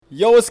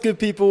Yo, what's good,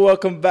 people?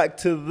 Welcome back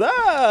to the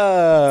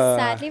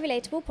Sadly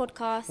Relatable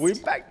podcast. We're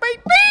back,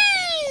 baby!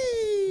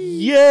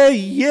 Yeah,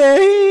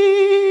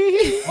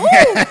 yay!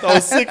 I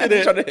was sick of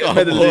it. That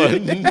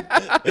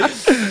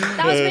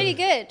was really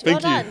good. Well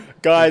done.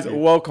 Guys,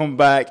 welcome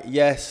back.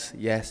 Yes.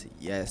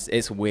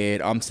 It's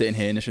weird. I'm sitting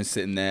here, Nishan's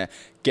sitting there.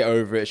 Get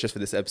over it. It's just for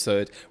this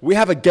episode. We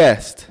have a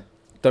guest,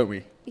 don't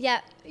we?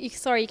 Yeah,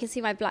 sorry, you can see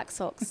my black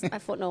socks. I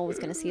thought no one was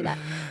going to see that.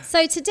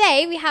 So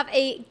today we have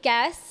a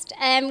guest.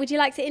 Would you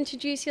like to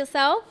introduce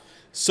yourself?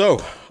 So,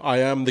 I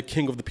am the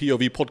king of the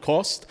POV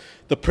podcast,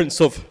 the prince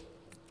of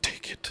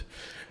Take It.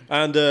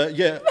 And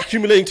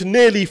accumulating to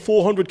nearly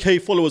 400k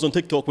followers on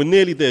TikTok. We're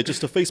nearly there,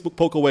 just a Facebook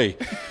poke away.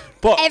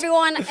 But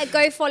everyone,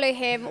 go follow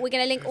him. We're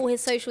going to link all his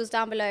socials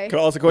down below. Can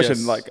I ask a question?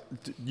 Yes. Like,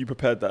 you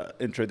prepared that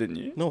intro, didn't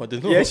you? No, I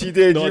did not. Yes, you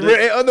did. No, you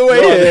wrote it on the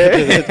way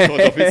here. God,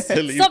 it's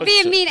silly. Stop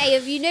being mean,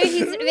 Ayo. You know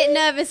he's a bit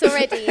nervous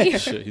already.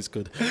 Shit, he's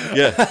good.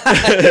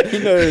 Yeah. He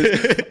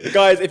knows.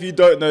 Guys, if you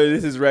don't know,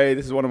 this is Ray.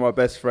 This is one of my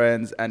best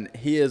friends, and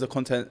he is a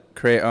content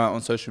creator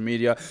on social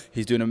media.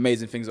 He's doing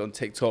amazing things on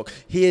TikTok.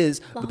 He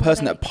is the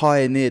person that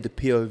pioneered the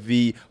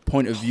POV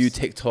point of view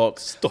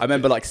TikToks. I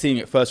remember like seeing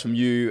it first from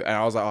you, and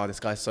I was like, oh, this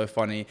guy's so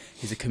funny.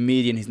 He's a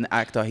comedian. He's an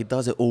actor. He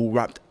does it all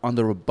wrapped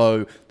under a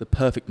bow. The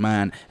perfect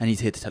man, and he's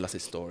here to tell us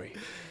his story.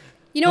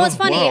 You know what's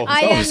funny? Wow.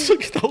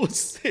 That was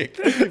sick.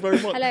 Thank you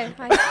very much. Hello,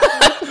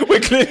 hi. We're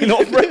clearly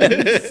not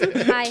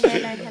friends. Hi,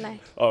 hello.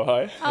 Oh,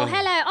 hi. Oh,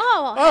 hello.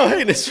 Oh,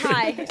 hey, Nisha.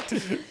 hi.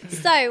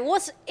 So,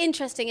 what's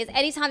interesting is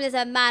anytime there's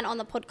a man on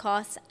the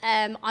podcast,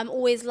 I'm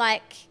always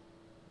like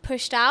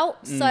pushed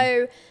out.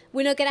 So,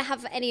 we're not going to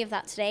have any of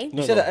that today.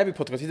 You said that every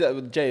podcast. You said that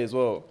with Jay as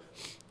well.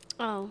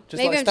 Oh,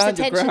 Just maybe like I'm just stand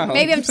your attention. ground.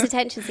 Maybe I'm just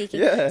attention seeking.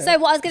 Yeah. So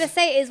what I was gonna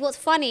say is, what's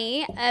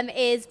funny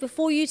is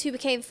before you two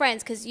became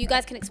friends, because you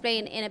guys can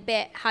explain in a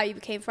bit how you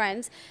became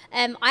friends.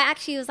 I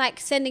actually was like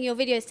sending your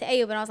videos to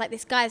Ayoub, and I was like,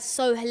 this guy is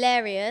so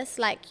hilarious.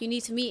 Like, you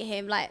need to meet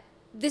him. Like,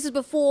 this is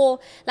before.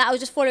 Like, I was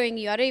just following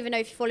you. I don't even know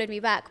if you followed me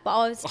back, but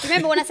I was.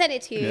 Remember when I sent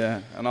it to you?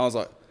 Yeah, and I was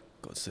like,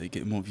 God, so you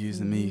get more views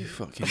than me,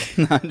 fucking.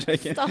 No, I'm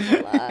joking. Stuff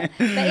like that.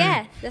 But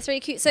yeah, that's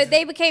really cute. So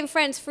they became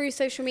friends through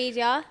social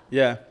media.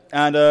 Yeah,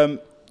 and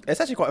it's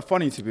actually quite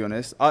funny, to be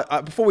honest. I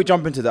before we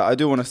jump into that, I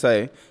do want to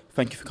say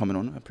thank you for coming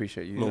on. I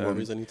appreciate you. No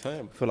worries,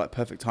 anytime. I feel like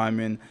perfect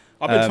timing.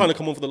 I've been trying to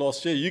come on for the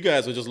last year. You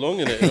guys were just long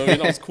in it. You know what I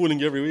mean? I was calling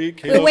you every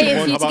week. Hey, We're waiting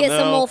come for you on, to how get about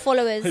some now? more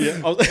followers.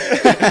 Yeah, I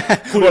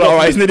was Well, all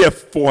right, it's nearly at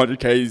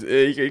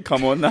 400k. You can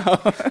come on now.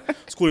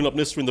 calling up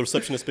Nisra, and the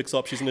receptionist picks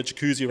up. She's in a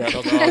jacuzzi right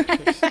now.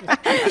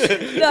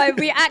 No,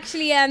 we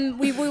actually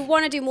we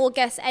want to do more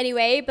guests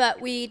anyway,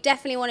 but we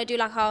definitely want to do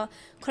like our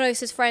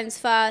closest friends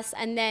first,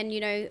 and then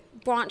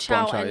branch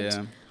out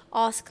and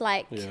ask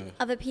like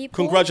other people.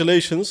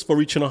 Congratulations for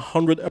reaching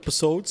 100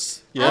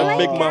 episodes. Oh my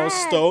big God.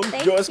 milestone.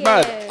 Thank Yo, it's you.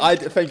 mad.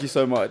 Thank you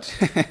so much.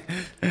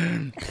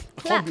 Can't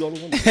be the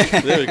only one.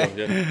 There we go.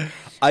 Yeah.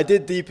 I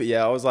did deep it.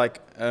 Yeah, I was like,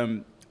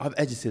 I've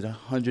edited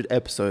 100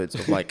 episodes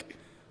of like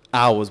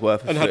hours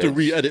worth of And had to footage.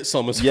 re-edit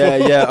some as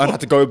well. Yeah, I had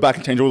to go back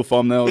and change all the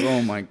thumbnails.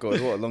 Oh my God,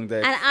 what a long day.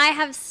 And I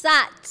have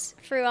sat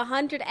through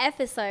 100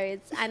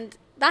 episodes, and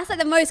that's like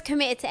the most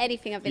committed to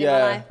anything I've been in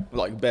my life.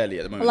 Like barely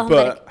at the moment. Allah But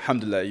Alhamdulillah.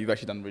 alhamdulillah, you've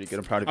actually done really good.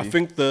 I'm proud of you. I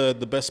think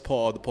the best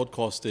part of the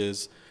podcast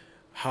is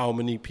how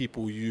many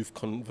people you've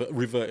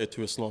reverted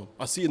to Islam.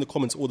 I see in the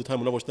comments all the time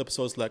when I watch the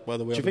episodes, like, by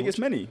the way, Do you think it's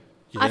many?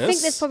 I think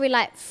Yes. there's probably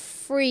like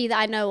 3 that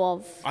I know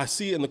of. I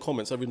see it in the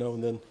comments every now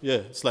and then. Yeah,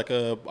 it's like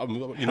I'm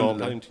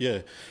planning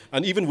to,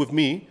 And even with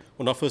me,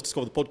 when I first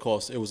discovered the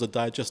podcast, it was a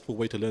digestible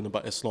way to learn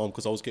about Islam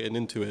because I was getting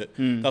into it.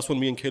 That's when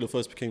me and Kayla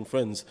first became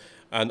friends.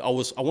 And I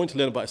wanted to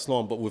learn about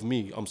Islam, but with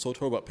me, I'm so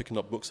terrible about picking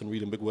up books and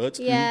reading big words.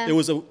 Yeah. It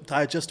was a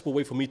digestible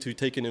way for me to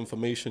take in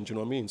information, do you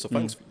know what I mean? So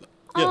thanks for that.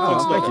 Yeah,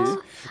 Aw. thanks. Thank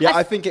you. Yeah,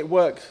 I think it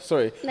works.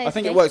 Sorry. No, I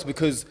think it's it works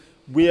because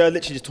we are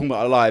literally just talking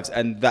about our lives,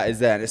 and that is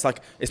there. And it's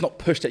like, it's not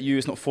pushed at you,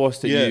 it's not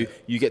forced at you.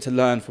 You get to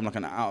learn from like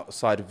an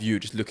outside view,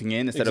 just looking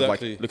in, instead of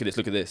like, look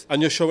at this.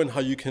 And you're showing how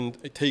you can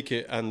take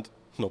it and,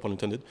 no pun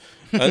intended,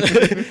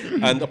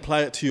 and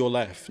apply it to your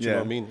life. Do you know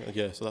what I mean?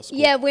 Yeah, so that's cool.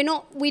 Yeah,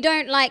 we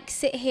don't like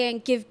sit here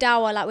and give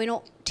dawah, like we're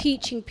not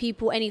teaching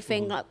people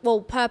anything, like,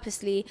 well,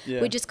 purposely. Yeah.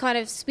 We just kind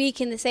of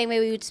speak in the same way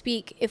we would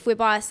speak if we're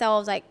by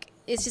ourselves, like,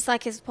 it's just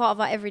like it's part of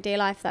our everyday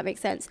life, if that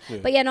makes sense. Yeah.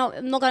 But yeah, no,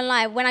 I'm not gonna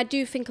lie, when I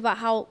do think about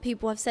how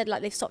people have said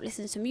like they've stopped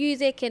listening to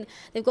music and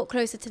they've got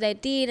closer to their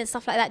deen and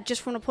stuff like that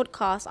just from a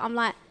podcast, I'm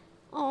like,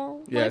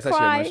 oh, Yeah, it's cry.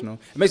 actually emotional.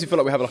 It makes me feel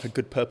like we have like a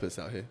good purpose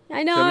out here. I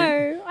Do know. you know what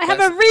I mean? I have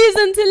a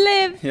reason to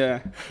live. Yeah.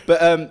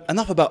 But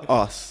enough about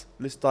us.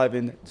 Let's dive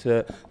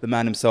into the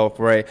man himself,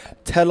 Ray.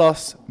 Tell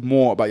us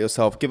more about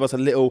yourself. Give us a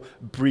little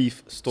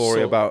brief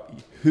story about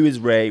who is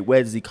Ray,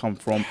 where does he come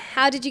from?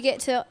 How did you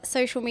get to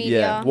social media?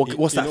 Yeah.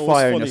 What's You that know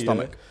fire in your funny,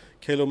 stomach?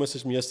 Kayla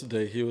messaged me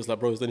yesterday. He was like,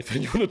 bro, is there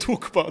anything you want to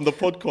talk about on the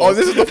podcast? Oh,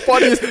 this is the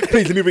funniest.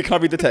 Please, let me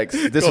read the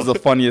text. This was the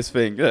funniest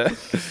thing. Yeah.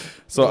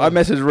 So I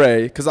messaged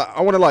Ray because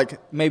I want to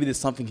like, maybe there's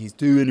something he's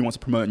doing. He wants to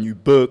promote a new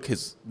book,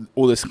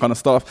 all this kind of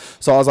stuff.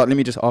 So I was like, let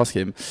me just ask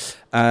him.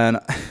 And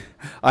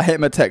I hit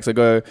him a text. I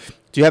go,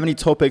 Do you have any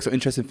topics or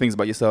interesting things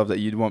about yourself that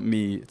you'd want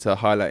me to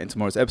highlight in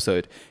tomorrow's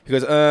episode?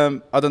 Because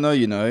I don't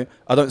know,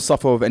 I don't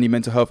suffer with any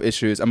mental health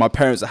issues, and my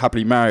parents are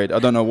happily married. I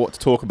don't know what to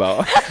talk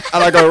about.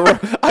 And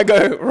I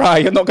go,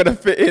 right, you're not going to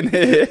fit in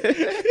here.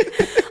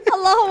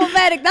 Allahumma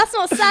barik. That's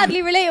not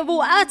sadly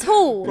relatable at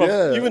all.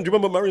 Bro, do you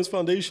remember Marion's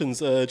Foundation's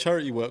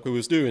charity work we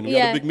was doing? We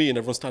had a big meeting,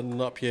 everyone standing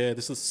up. Yeah,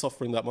 this is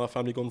suffering that my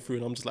family gone through,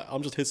 and I'm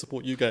just here to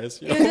support you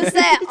guys. You were just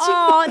there.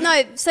 Oh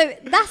no. So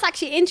that's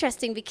actually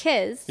interesting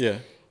because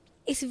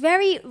it's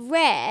very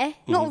rare.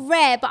 Not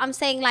rare, but I'm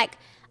saying like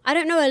I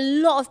don't know a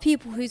lot of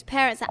people whose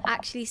parents are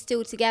actually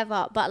still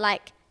together, but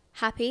like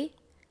happy.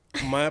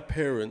 My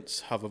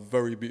parents have a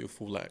very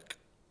beautiful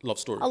love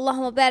story.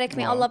 Allahumma barik.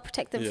 May Allah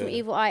protect them from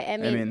evil eye.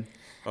 Ameen. Ameen.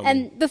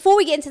 And before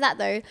we get into that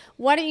though,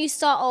 why don't you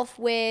start off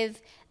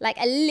with like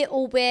a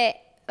little bit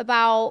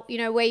about,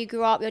 where you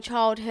grew up, your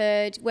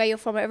childhood, where you're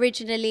from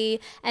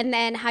originally, and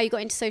then how you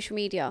got into social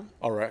media.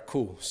 All right,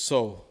 cool.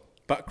 So,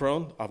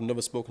 background, I've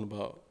never spoken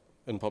about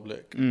in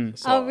public.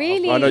 So oh,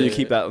 really? I know you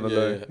keep that on the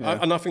low. Yeah.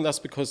 And I think that's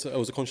because it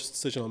was a conscious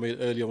decision I made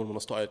earlier on when I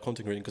started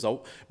content creating. Because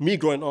me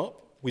growing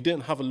up, we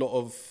didn't have a lot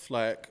of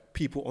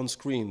people on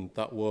screen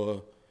that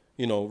were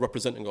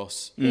representing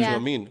us. Do you know what I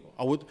mean?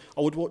 I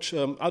would watch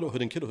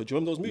Adulthood and Kidulthood. Do you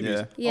remember those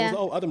movies? Yeah. I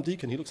was like, Adam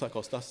Deacon, he looks like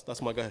us.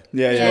 That's my guy.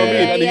 Yeah, Do you know what I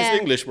mean? And yeah. he's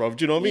English, bro.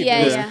 Do you know what I mean?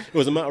 Yeah, it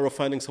was a matter of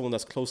finding someone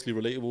that's closely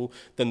relatable.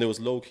 Then there was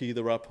Loki,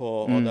 the rapper,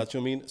 or that. Do you know what I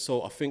mean?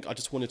 So I think I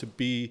just wanted to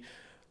be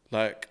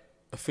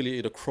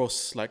affiliated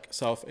across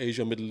South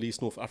Asia, Middle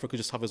East, North Africa,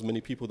 just have as many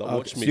people that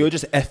watch me. So you're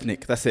just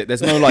ethnic, that's it.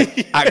 There's no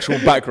actual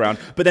background.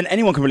 But then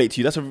anyone can relate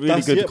to you. That's a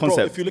really good concept.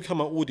 Bro, if you look at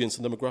my audience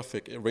and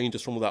demographic, it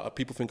ranges from that.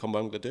 People think I'm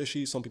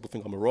Bangladeshi, some people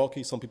think I'm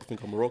Iraqi, some people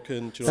think I'm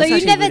Moroccan. Do you know so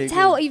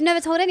you've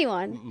never told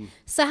anyone? Mm-mm.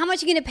 So how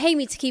much are you going to pay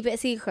me to keep it a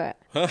secret?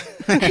 Huh?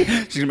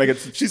 She's going to make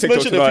She's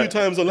mentioned it a few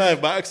times on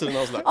live by accident.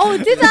 I was like, oh,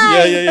 did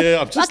I?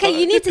 Yeah. Okay,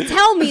 you need to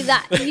tell me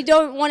that you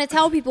don't want to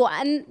tell people.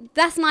 And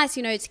that's nice,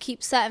 to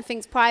keep certain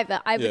things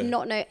private. I would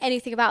not know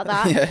anything about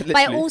that. But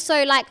I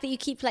also like that you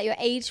keep your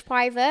age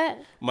private.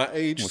 My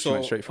age,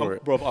 straight for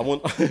it. Bro,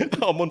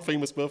 I'm on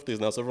famous birthdays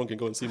now, so everyone can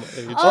go and see my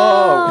age.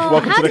 Oh,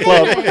 welcome to the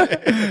club.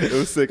 It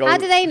was sick. How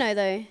do they know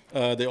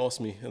though? They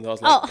asked me, and I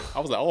was like,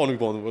 I want to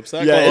be on the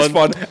website. Yeah, it's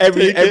fun.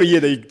 Every year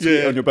they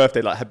tweet on your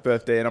birthday, happy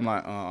birthday, and I'm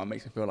like, oh, it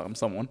makes me feel like I'm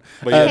someone.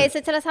 Okay, so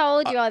tell us how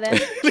old you are then.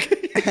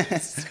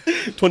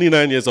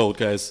 29 years old,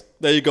 guys.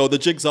 There you go. The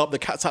jig's up. The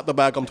cat's out the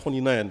bag. I'm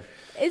 29.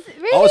 Is it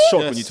really? I was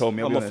shocked when you told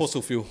me. I'm a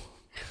fossil fuel.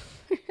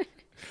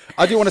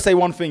 I do want to say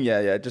one thing,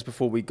 just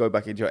before we go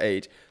back into your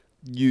age.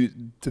 The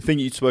thing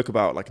you spoke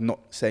about, not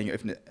saying your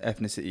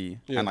ethnicity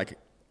and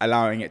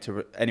allowing it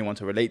to anyone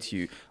to relate to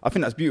you. I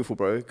think that's beautiful,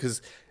 bro,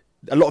 because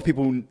a lot of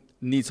people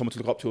need someone to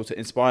look up to or to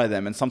inspire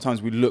them, and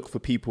sometimes we look for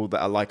people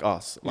that are like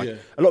us. A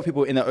lot of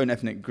people in their own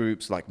ethnic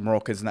groups, like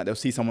Moroccans and that, they'll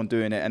see someone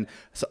doing it, and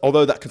so,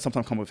 although that can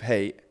sometimes come with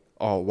hate,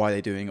 why are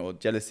they doing it, or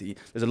jealousy,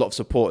 there's a lot of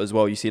support as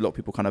well. You see a lot of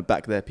people kind of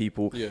back their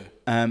people.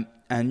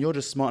 And you're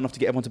just smart enough to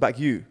get everyone to back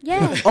you.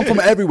 Yeah. I'm from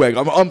everywhere.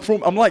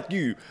 I'm like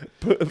you.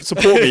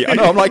 Support me. I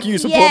know I'm like you.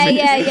 Support me.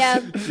 Yeah.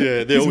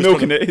 They're always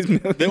milking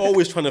it. They're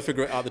always trying to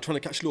figure it out. They're trying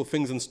to catch little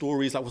things and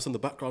stories, like what's in the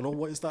background. Oh,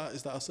 what is that?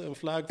 Is that a certain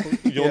flag?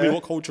 You know what I mean?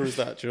 What culture is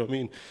that? Do you know what I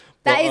mean?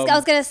 I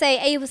was going to say,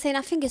 Abe was saying,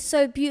 I think it's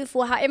so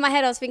beautiful. How in my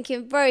head I was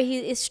thinking, bro,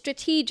 he is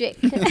strategic.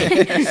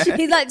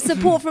 He's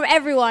support from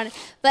everyone.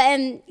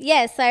 But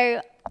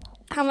so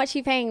how much are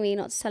you paying me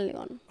not to tell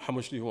anyone? How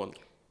much do you want?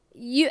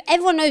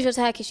 Everyone knows you're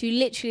Turkish. You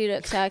literally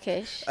look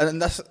Turkish.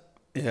 And that's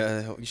you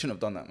shouldn't have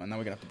done that, man. Now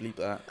we're gonna have to bleep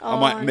that. I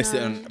might miss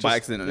it by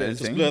accident or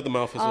anything. Just blur the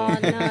mouth as well.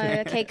 Oh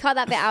no. Okay, cut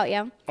that bit out,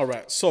 yeah. All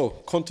right. So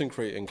content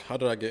creating. How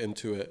did I get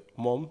into it?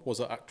 Mom was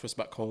an actress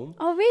back home.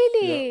 Oh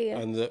really? Yeah.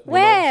 And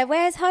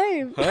where's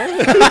home? Huh?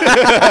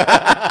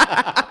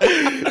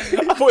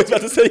 I thought he was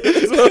about to say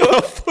it as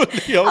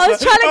well. I was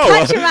trying to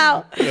catch him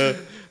out.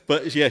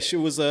 But yeah, she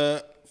was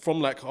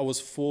from I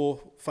was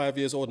 4-5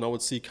 years old, and I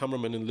would see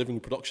cameramen in living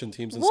production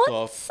teams and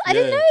stuff. I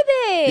didn't know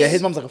this. Yeah,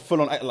 his mum's a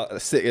full-on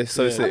sick. It's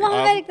so sick.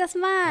 Oh, that's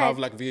mad. I have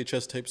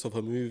VHS tapes of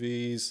her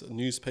movies,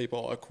 newspaper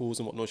articles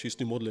and whatnot. She used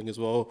to do modeling as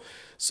well.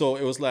 So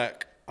it was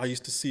I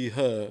used to see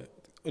her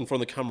in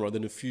front of the camera,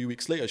 then a few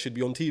weeks later she'd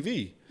be on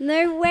TV.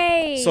 No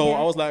way. So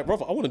I was like,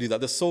 brother, I want to do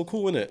that. That's so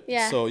cool, isn't it?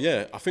 Yeah. So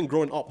yeah, I think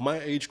growing up, my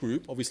age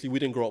group, obviously we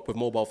didn't grow up with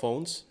mobile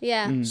phones.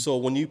 Yeah. So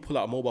when you pull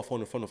out a mobile phone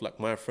in front of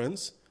my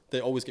friends, they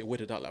always get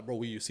weirded out, bro,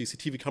 we use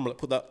CCTV camera,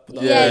 put that.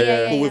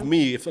 Yeah. But with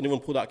me, if anyone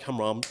pulled out a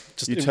camera, I'm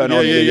just... You turn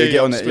on, you get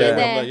on it, do you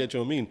know what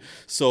I mean?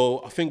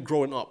 So I think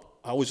growing up,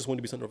 I always just wanted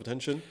to be center of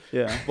attention.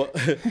 Yeah. But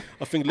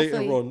I think later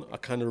on, I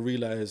kind of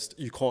realized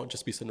you can't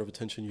just be center of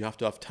attention. You have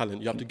to have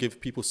talent. You have to give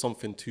people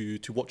something to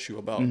watch you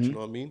about. Do you know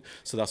what I mean?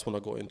 So that's when I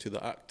got into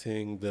the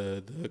acting,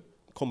 the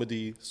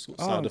comedy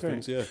side of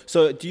things. Yeah.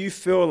 So do you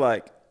feel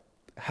like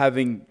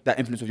having that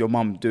influence of your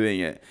mum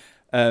doing it,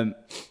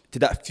 did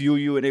that fuel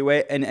you in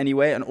any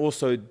way? And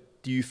also,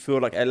 do you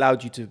feel like it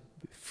allowed you to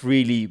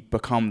freely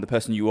become the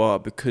person you are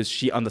because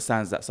she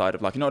understands that side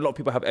of like, a lot of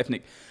people have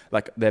ethnic,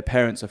 like their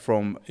parents are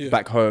from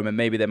back home and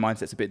maybe their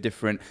mindset's a bit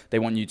different. They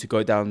want you to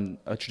go down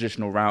a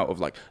traditional route of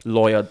like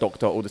lawyer,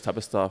 doctor, all this type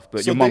of stuff.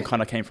 But your mum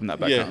kind of came from that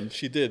background. Yeah,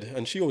 she did.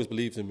 And she always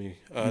believed in me.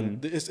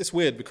 And it's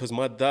weird because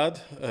my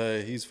dad,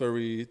 he's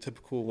very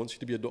typical, wants you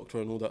to be a doctor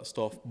and all that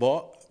stuff.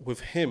 But with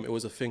him, it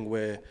was a thing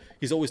where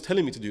he's always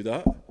telling me to do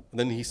that. And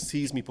then he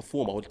sees me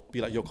perform. I would be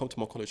like, yo, come to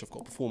my college. I've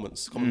got a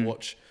performance. Come and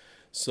watch.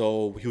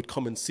 So he would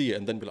come and see it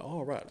and then be like,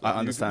 oh, right. Like, I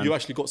understand. You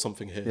actually got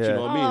something here. Do you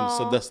know what I mean?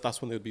 So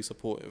that's when they would be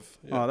supportive.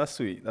 Yeah. Oh, that's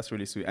sweet. That's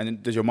really sweet.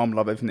 And does your mum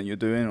love everything that you're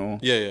doing? Or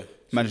Yeah.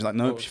 Imagine like,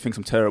 nope, she thinks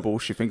I'm terrible.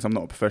 She thinks I'm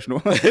not a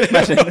professional.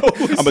 Imagine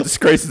I'm a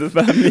disgrace to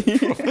the family.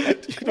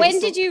 When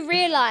did you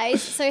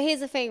realise, so here's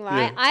the thing,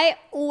 right? Yeah. I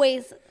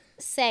always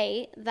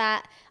say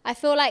that I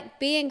feel like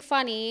being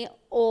funny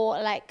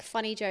or like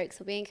funny jokes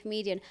or being a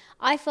comedian,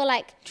 I feel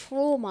like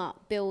trauma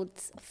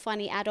builds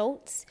funny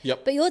adults.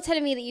 Yep. But you're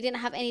telling me that you didn't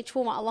have any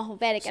trauma, Allahu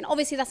Barik, and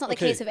obviously that's not the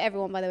case of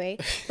everyone, by the way.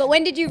 But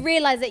when did you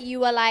realise that you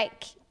were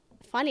like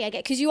funny?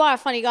 Because you are a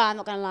funny guy, I'm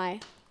not going to lie.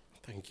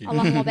 Thank you.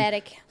 Allahu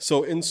Barik.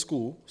 So in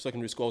school,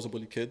 secondary school, I was a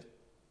bully kid.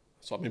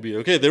 So maybe,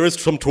 okay, there is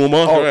some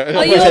trauma. I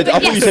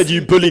thought you said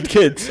you bullied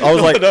kids. I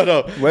was like,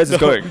 no. Where's this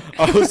going?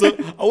 I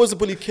was a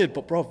bully kid,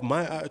 but bro,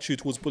 my attitude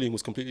towards bullying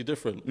was completely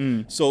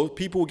different. So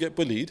people get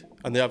bullied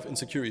and they have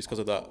insecurities because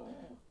of that.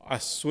 I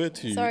swear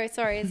to you. Sorry,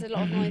 there's a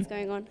lot of noise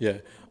going on. Yeah,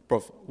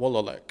 bro, wallah,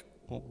 like,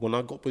 when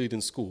I got bullied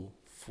in school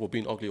for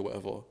being ugly or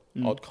whatever,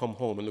 I'd come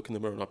home and look in the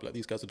mirror and I'd be like,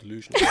 these guys are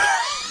delusional.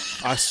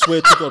 I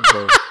swear to God,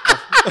 bro.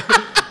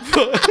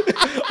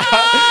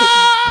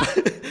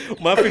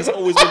 My things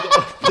always been the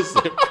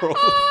opposite, bro.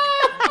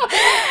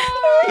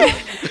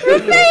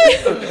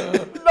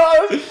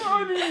 No, it's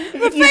funny.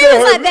 The friend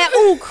was like, they're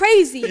all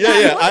crazy.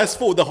 Yeah. I just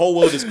thought the whole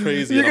world is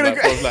crazy. You're and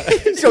I'm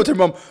like, you go to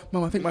mum,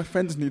 I think my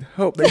friends need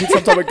help. They need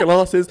some type of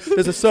glasses.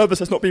 There's a service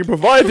that's not being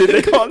provided.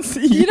 They can't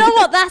see. You know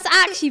what? That's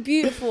actually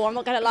beautiful. I'm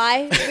not going to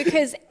lie.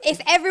 Because if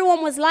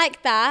everyone was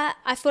like that,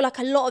 I feel like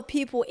a lot of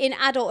people in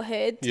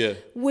adulthood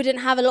wouldn't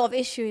have a lot of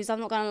issues. I'm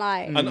not going to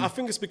lie. And I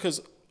think it's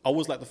because I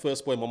was like the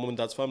first boy in my mum and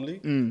dad's family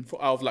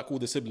out of like all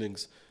the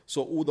siblings.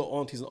 So all the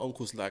aunties and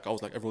uncles, like I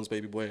was like everyone's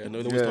baby boy. And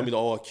they always tell me,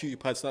 oh, cutie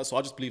pie, so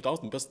I just believed I was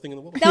the best thing in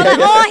the world. They were like,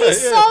 oh,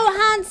 he's so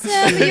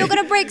handsome. You're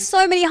going to break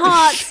so many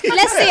hearts.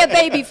 Let's see a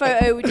baby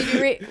photo. Were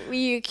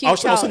you a cute I'll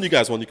child? send you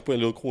guys one. You can put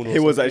in a little corner. He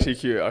was actually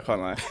cute. I can't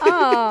lie.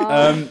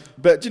 Oh.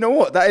 But do you know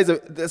what?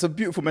 That's a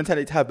beautiful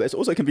mentality to have, but it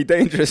also can be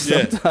dangerous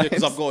sometimes. Yeah,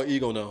 because I've got an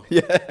ego now.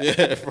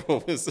 Yeah,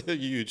 bro. It's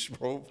huge,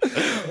 bro.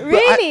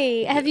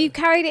 Really? Have you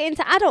carried it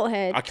into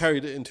adulthood? I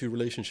carried it into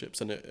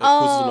relationships and it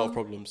causes a lot of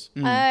problems.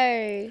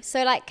 Oh,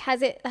 so like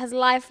has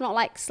life not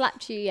like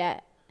slapped you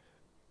yet?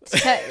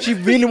 She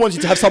really wants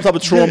you to have some type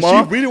of trauma.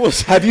 Yeah, she really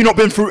wants. Have you not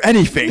been through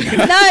anything?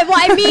 No,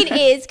 what I mean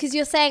is because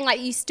you're saying like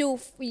you still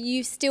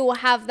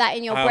have that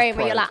in your brain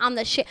where you're like, I'm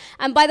the shit.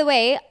 And by the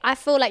way, I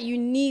feel like you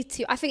need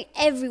to. I think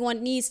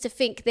everyone needs to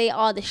think they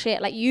are the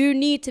shit. Like you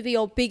need to be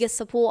your biggest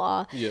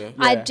supporter. Yeah.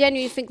 I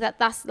genuinely think that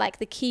that's like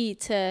the key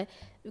to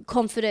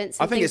confidence.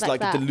 And I think it's like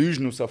that.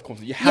 delusional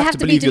self-confidence. You have to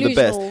believe you're the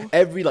best.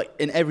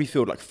 In every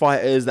field, like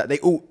fighters, that they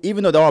all,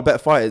 even though there are better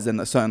fighters than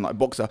a certain like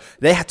boxer,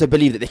 they have to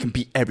believe that they can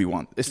beat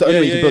everyone. It's the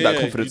only way you can build that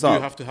confidence up.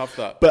 You have to have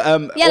that. But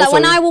like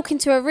when I walk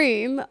into a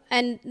room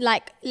and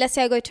like let's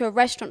say I go to a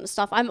restaurant and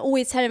stuff, I'm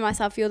always telling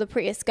myself you're the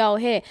prettiest girl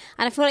here,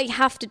 and I feel like you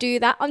have to do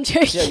that. I'm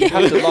joking. Yeah, you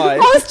have to lie. I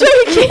was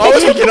joking. I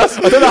was thinking,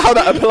 I don't know how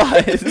that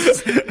applies.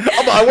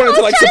 But I wanted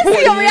to like support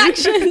your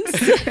reactions.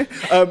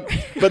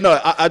 But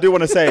no, I do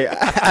want to say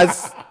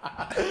as.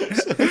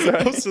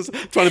 I was just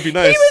trying to be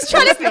nice. He was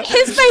trying to think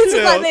his face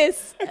was like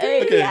this.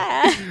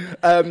 Yeah.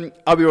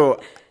 I'll be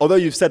real. Although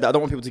you've said that, I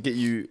don't want people to get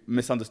you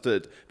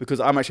misunderstood because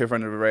I'm actually a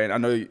friend of Rafay and I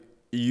know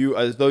you,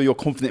 as though you're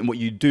confident in what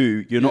you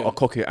do, you're not a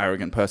cocky,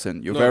 arrogant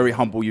person. You're very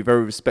humble, you're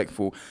very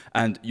respectful,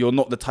 and you're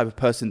not the type of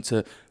person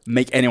to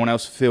make anyone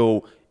else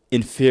feel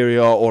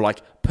inferior or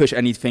like push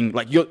anything.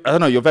 Like I don't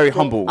know, you're very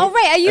humble. Oh,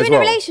 right. Are you in a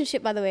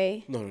relationship, by the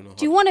way? No.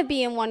 Do you want to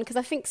be in one? Because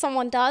I think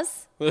someone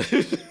does.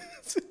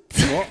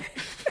 What?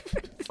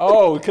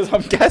 Oh, because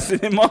I'm gassing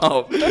him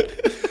up. Do you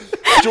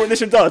know what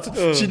Nisham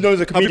does? She knows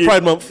a comedian.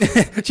 Happy Pride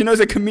Month. She knows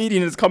a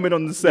comedian is coming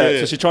on the set,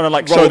 so she's trying to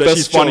like Roll show that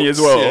she's funny jokes,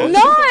 as well. No,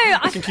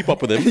 I can keep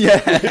up with him.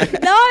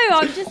 No,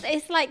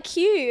 it's like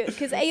cute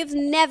because Ayub's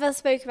never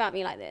spoke about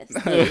me like this.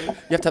 You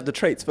have to have the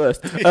traits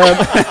first.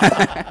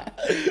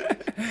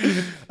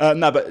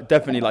 No, but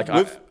definitely like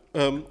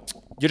you're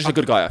just a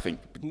good guy, I think.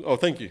 Oh,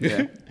 thank you.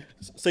 Yeah.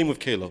 Same with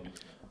Kayla.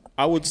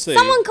 I would say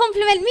Someone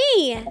compliment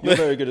me. You're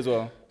very good as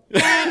well.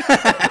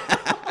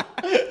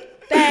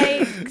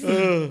 Thanks.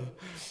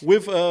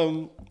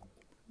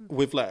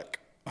 With like,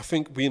 I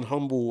think being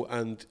humble,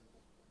 and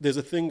there's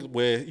a thing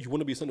where you want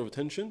to be center of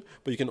attention,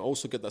 but you can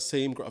also get that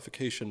same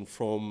gratification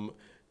from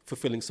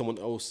fulfilling someone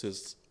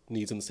else's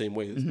needs in the same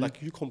way. It's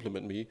like you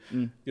compliment me, you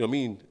know what I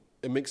mean?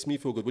 It makes me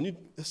feel good. When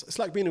it's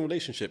like being in a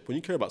relationship. When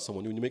you care about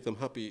someone, when you make them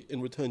happy,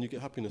 in return you get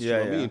happiness. You know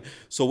what I mean?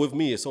 So with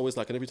me, it's always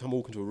like, and every time I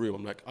walk into a room,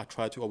 I'm like, I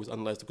try to always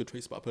analyze the good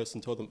traits about a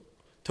person, tell them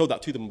tell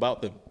that to them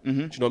about them. Do you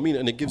know what I mean?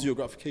 And it gives you a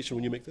gratification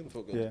when you make them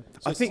feel good. Yeah.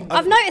 So I think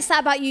I've noticed that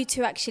about you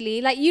two,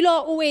 actually. Like, you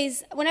lot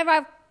always, whenever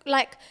I've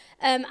like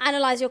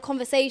analyze your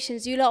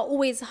conversations, you lot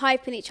always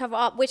hyping each other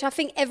up, which I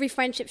think every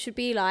friendship should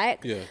be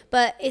like. Yeah.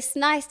 But it's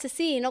nice to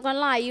see, not gonna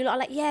lie. You lot are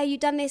like, yeah, you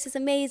done this, it's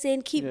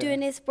amazing, keep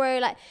doing this, bro.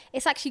 Like,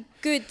 it's actually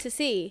good to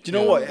see. Do you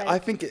know what? I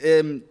think it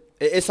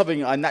is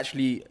something I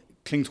naturally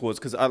cling towards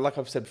because, like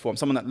I've said before, I'm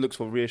someone that looks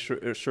for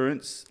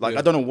reassurance. Like,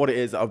 I don't know what it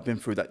is that I've been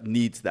through that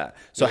needs that.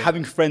 So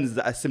having friends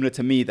that are similar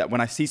to me, that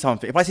when I see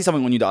something, if I see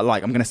something on you that I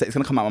like, I'm going to say, it's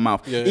going to come out of my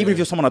mouth. Even if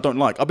you're someone I don't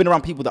like. I've been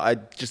around people that I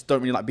just don't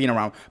really like being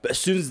around. But as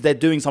soon as they're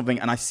doing something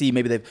and I see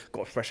maybe they've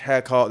got a fresh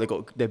haircut, they've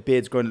got their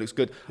beards growing, it looks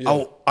good.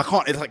 I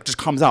can't, it like just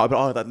comes out.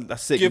 I'll be like,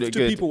 that's sick. Give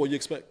to people what you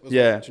expect. Do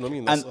you know what I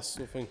mean? That's the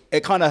sort of thing.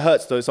 It kind of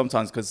hurts though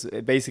sometimes because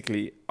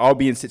basically I'll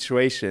be in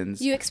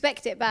situations. You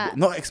expect it back.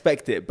 Not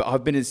expect it, but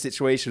I've been in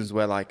situations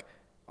where like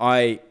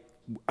I'm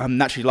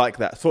naturally like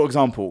that. For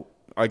example,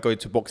 I go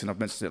to boxing. I've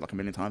mentioned it like a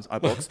million times. I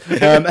box,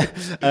 and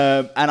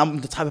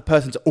I'm the type of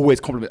person to always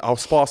compliment. I'll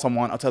spar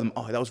someone. I'll tell them,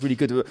 "Oh, that was really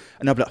good," and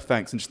they'll be like,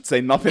 "Thanks," and just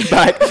say nothing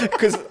back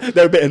because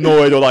they're a bit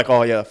annoyed or like,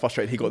 "Oh yeah,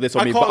 frustrated. He got this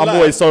on me." But I'm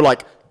always so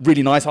like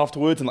really nice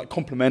afterwards and like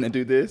compliment and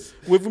do this.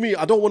 With me,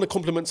 I don't want to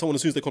compliment someone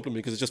as soon as they compliment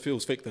me because it just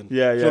feels fake then.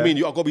 Yeah, Do you know what I mean?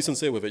 I've got to be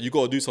sincere with it. You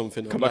got to do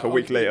something. Come back a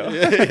week later.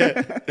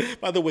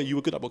 By the way, you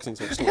were good at boxing,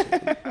 so just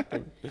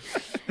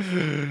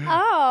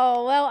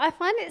Oh, well, I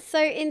find it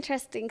so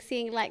interesting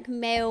seeing like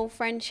male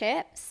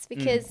friendships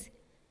because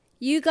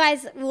you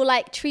guys will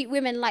like treat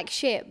women like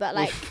shit, but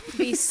like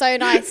be so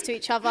nice to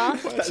each other.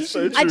 That's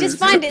so true. I just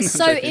find it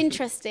so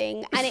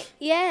interesting. And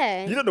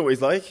You don't know what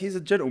he's like. He's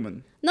a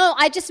gentleman. No,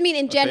 I just mean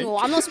in general.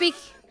 I'm not speaking.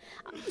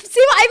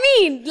 See what I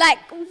mean? Like,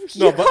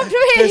 you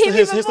complimented him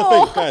here's the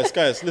before. thing,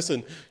 guys,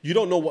 listen. You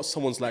don't know what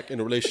someone's like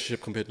in a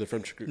relationship compared to the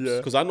friendship groups.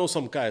 Because I know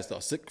some guys that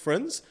are sick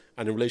friends,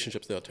 and in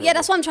relationships they are terrible. Yeah,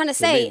 that's what I'm trying to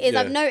say. You know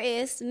what I mean? I've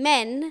noticed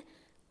men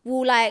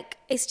will like,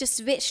 it's just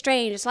a bit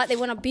strange. It's like they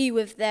want to be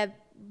with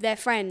their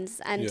friends,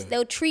 and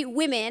they'll treat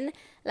women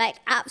like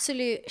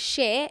absolute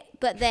shit.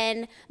 But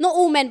then, not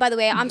all men, by the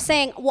way. I'm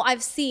saying what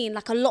I've seen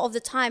like a lot of the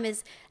time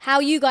is how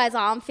you guys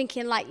are. I'm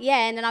thinking like,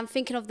 and then I'm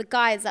thinking of the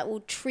guys that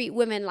will treat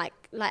women like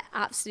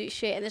absolute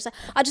shit, and it's like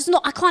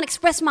I can't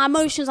express my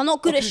emotions. I'm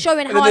not good at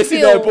showing how I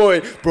feel. That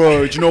boy,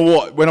 bro, do you know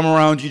what? When I'm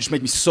around you, just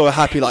make me so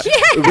happy. Like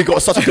we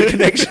got such a good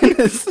connection.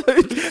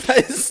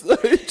 That is so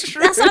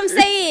true. That's what I'm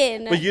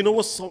saying. But you know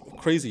what's so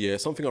crazy? Yeah,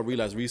 something I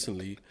realized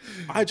recently.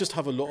 I just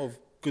have a lot of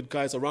good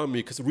guys around me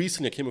because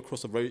recently I came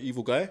across a very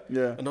evil guy.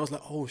 Yeah. And I was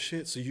like, oh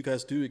shit, so you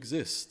guys do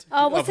exist.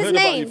 Oh, what's his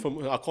name?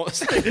 I can't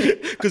say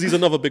because he's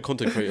another big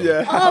content creator.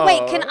 Yeah. Oh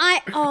wait, can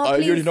I? Oh,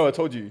 please. You already know. I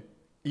told you.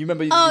 You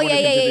remember? Oh you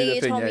yeah.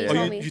 You told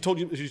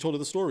me. You told her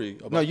the story.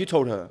 No, you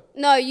told her.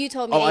 No, you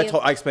told me. Oh,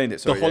 I explained it.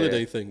 Sorry, the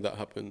holiday thing that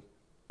happened.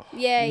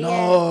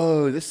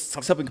 No, this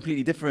is something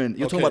completely different.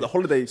 You're talking about the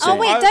holiday thing. Oh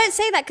wait, don't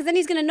say that because then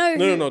he's gonna know.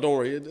 No, don't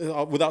worry.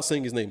 Without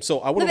saying his name. So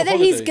I went on a holiday. But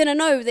then he's gonna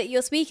know that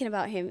you're speaking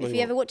about him if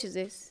he ever watches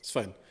this. It's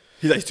fine.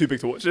 He's too big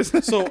to watch this.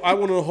 So I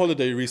went on a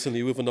holiday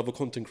recently with another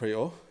content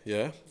creator,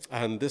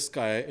 and this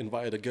guy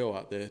invited a girl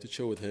out there to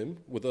chill with him.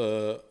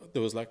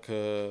 There was like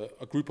a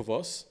group of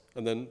us,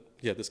 and then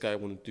this guy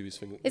wanted to do his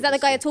thing. Is that the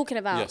guy you're talking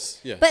about? Yes.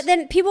 But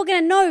then people are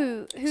gonna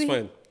know who. It's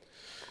fine.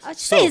 I'll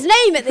just say his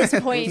name at this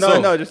point.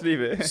 No, just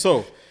leave it.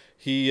 So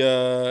he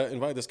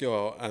invited this girl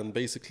out and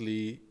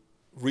basically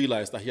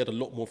realized that he had a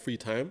lot more free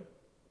time.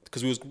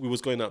 Because we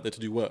was going out there to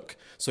do work.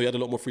 So he had a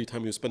lot more free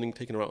time. He was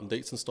taking her out on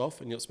dates and stuff,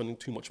 and he was spending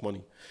too much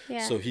money.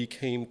 Yeah. So he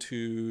came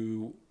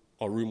to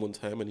our room one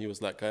time, and he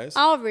was like, guys.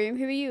 Our room?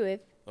 Who were you with?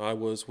 I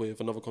was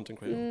with another content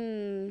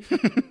creator.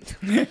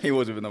 He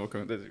was with another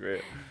content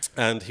creator.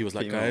 And he was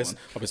like, guys,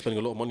 I've been spending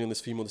a lot of money on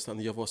this female, this, that,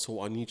 and the other. So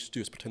what I need you to do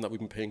is pretend that we've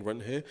been paying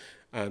rent here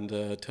and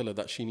tell her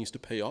that she needs to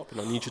pay up. And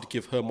I need you to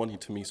give her money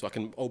to me so I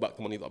can owe back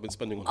the money that I've been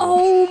spending on her.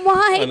 Oh,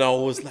 my. And I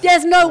was like,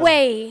 there's no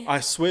way. I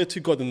swear to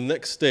God, the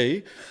next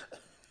day,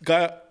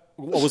 guy I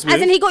was with.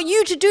 As in he got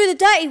you to do the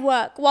dirty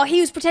work while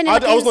he was pretending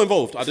I was not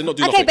involved. I did not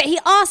do nothing. Okay, but he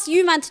asked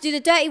you, man, to do the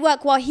dirty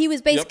work while he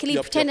was basically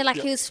pretending like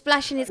he was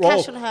splashing his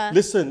cash on her.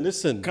 Listen.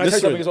 Can I tell you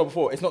something as well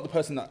before? It's not the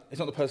person.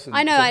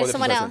 I know, it's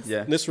someone else.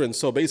 Yeah. Listen,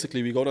 so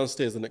basically we go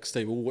downstairs the next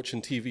day, we're watching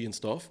TV and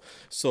stuff.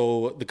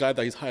 So the guy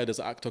that he's hired as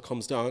an actor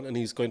comes down and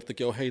he's going to the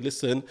girl, hey,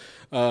 listen,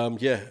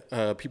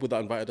 people that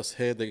invited us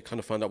here, they kind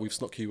of found out we've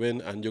snuck you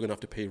in and you're going to have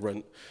to pay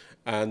rent.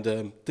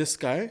 And this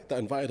guy that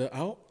invited her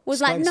out was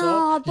like,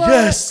 nah, bro.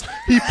 Yes,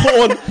 he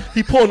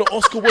put on an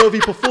Oscar-worthy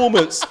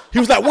performance. He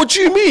was like, what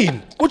do you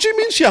mean? What do you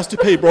mean she has to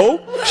pay,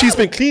 bro? She's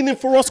been cleaning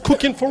for us,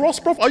 cooking for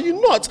us, bro. Are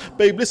you nuts?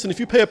 Babe, listen, if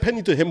you pay a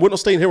penny to him, we're not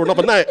staying here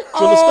another night.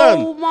 Do you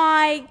understand? Oh,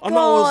 my God. And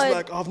I was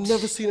like, I've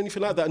never seen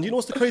anything like that. And you know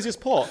what's the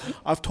craziest part?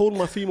 I've told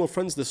my female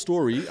friends this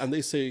story, and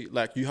they say,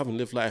 like, you haven't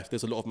lived life.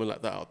 There's a lot of men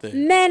like that out there.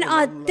 Men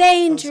are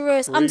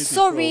dangerous. I'm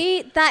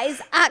sorry. Bro. That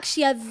is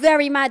actually a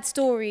very mad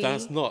story.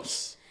 That's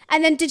nuts.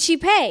 And then did she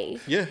pay?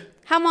 Yeah.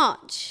 How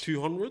much?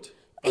 200.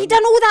 He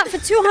done all that for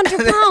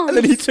 £200. And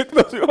then he took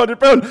the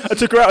 £200 and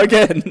took her out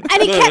again.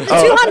 And he kept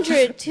the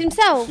 200 to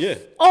himself. Yeah.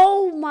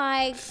 Oh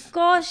my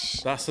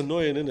gosh. That's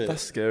annoying, isn't it?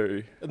 That's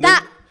scary.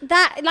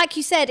 That, like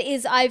you said,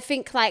 is I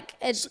think like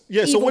a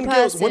yeah. So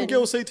evil when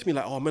girls say to me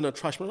like, "Oh, men are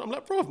trash," I'm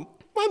like, "Bro,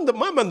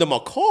 my man, them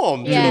are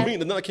calm." Do you know what I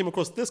mean? And then I came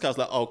across this guy. I was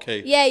like,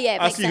 "Okay, yeah,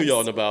 I see who you're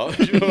on about."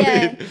 You know what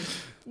I mean?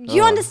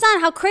 You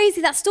understand how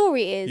crazy that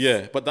story is?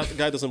 Yeah, but that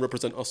guy doesn't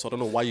represent us. So I don't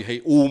know why you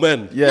hate all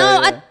men. Yeah.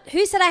 No,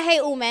 who said I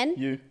hate all men?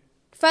 You.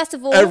 First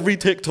of all, Every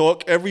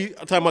TikTok, every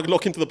time I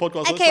log into the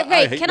podcast. okay,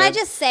 Ray, can I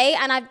just say,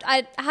 and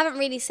I haven't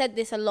really said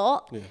this a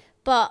lot,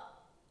 but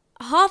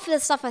half of the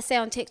stuff I say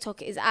on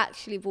TikTok is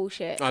actually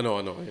bullshit. I know.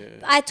 Yeah.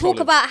 I talk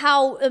about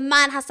how a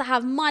man has to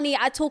have money.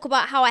 I talk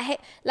about how I hate,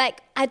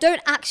 like, I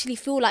don't actually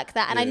feel like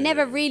that. And I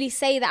never really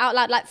say that out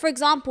loud. Like, for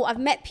example, I've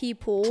met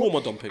people.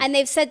 Trauma dumping. And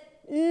they've said,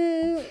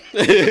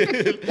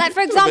 like,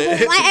 for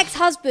example, my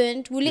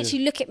ex-husband will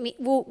literally look at me,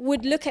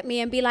 would look at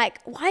me and be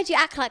like, why do you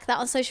act like that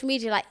on social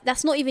media? Like,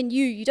 that's not even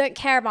you. You don't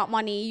care about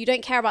money. You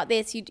don't care about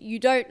this. You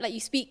don't, like, you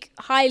speak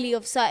highly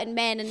of certain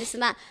men and this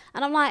and that.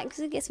 And I'm like, because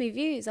it gets me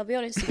views, I'll be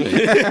honest with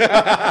you.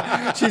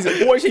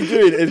 What she's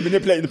doing is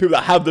manipulating the people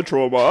that have the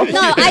trauma.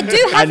 No, I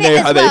do have and it know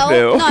as how well. they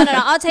feel.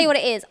 No, I'll tell you what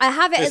it is. I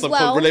have it There's as some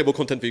well. relatable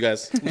content for you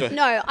guys.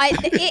 No,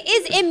 it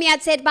is in me.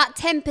 I'd say about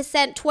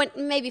 10%,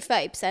 20, maybe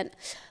 30%.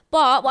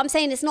 But what I'm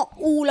saying is not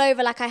all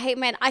over like I hate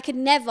men. I could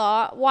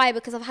never. Why?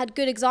 Because I've had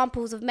good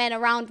examples of men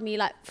around me.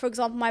 Like, for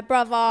example, my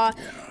brother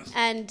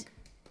and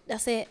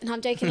that's it. No,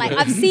 I'm joking. Like,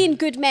 I've seen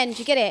good men. Do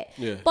you get it?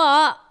 Yeah.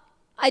 But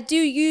I do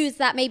use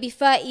that maybe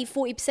 30,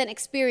 40%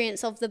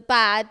 experience of the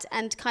bad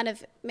and kind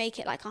of make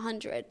it like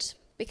 100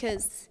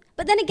 because...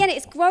 But then again,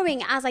 it's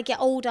growing as I get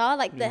older,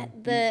 like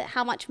the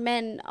how much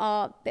men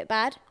are a bit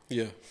bad.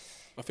 Yeah.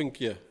 I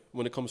think,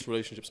 when it comes to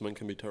relationships, men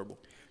can be terrible.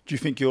 Do you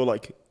think you're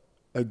like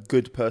a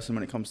good person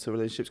when it comes to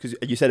relationships?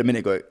 Because you said a minute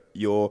ago,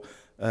 you're,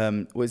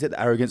 what is it,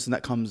 the arrogance and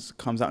that comes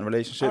out in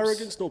relationships?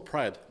 Arrogance, no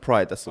pride.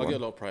 Pride, that's the I one.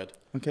 get a lot of pride.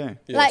 Okay.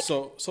 Yeah. Like,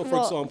 so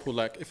for example,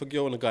 like if a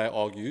girl and a guy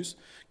argues,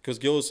 because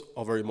girls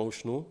are very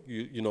emotional,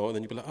 you know, and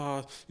then you'd be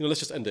like, let's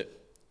just end it.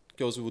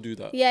 Girls will do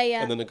that. Yeah,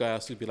 yeah. And then the guy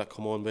has to be like,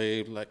 come on,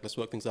 babe, like let's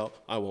work things out.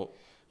 I won't.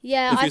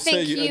 Yeah, If I you think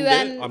say you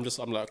end it,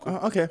 I'm like, cool.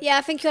 Okay. yeah,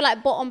 I think you're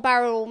like bottom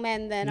barrel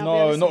men then. I'll be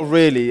No, honest not with you.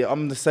 really.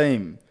 I'm the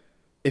same.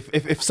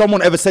 If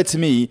someone ever said to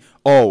me,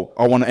 "Oh,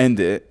 I want to end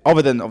it,"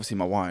 other than obviously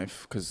my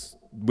wife, because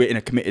we're in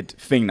a committed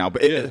thing now.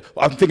 But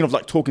I'm thinking of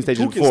like talking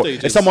stages before.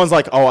 If someone's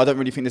like, "Oh, I don't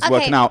really think this is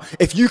working out,"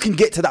 if you can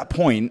get to that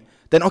point,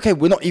 then okay,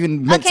 we're not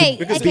even meant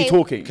to be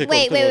talking. Okay,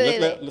 Wait.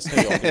 Let's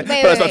take it off. Wait.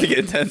 First, I have to get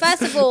intense.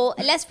 First of all,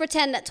 let's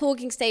pretend that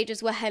talking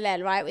stages were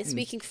halal, right? We're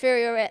speaking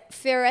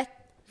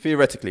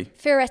Theoretically.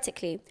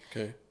 theoretically.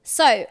 Okay.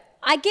 So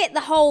I get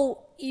the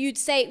whole, you'd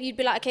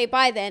be like, okay,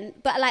 bye then.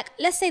 But like,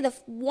 let's say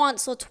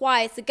once or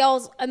twice, the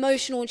girl's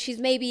emotional and she's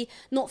maybe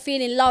not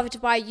feeling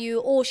loved by you,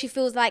 or she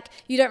feels like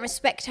you don't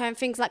respect her and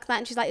things like that.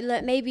 And she's like,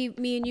 look, maybe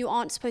me and you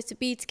aren't supposed to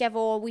be together,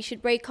 or we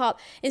should break up.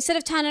 Instead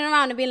of turning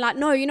around and being like,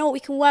 no, you know what, we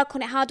can work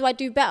on it. How do I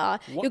do better?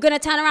 What? You're going to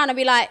turn around and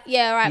be like,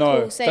 yeah, all right,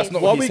 No, cool, safe. that's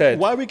not what he said.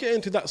 Why are we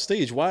getting to that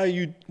stage? Why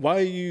are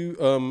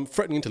you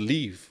threatening to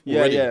leave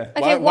already? Yeah.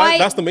 Okay, why?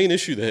 That's the main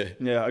issue there.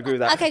 Yeah, I agree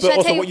with that. Okay, should but I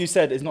also, tell you- what you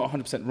said is not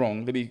 100%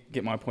 wrong. Let me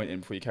get my point in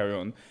before you carry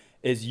on.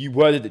 Is you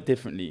worded it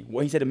differently.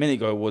 What he said a minute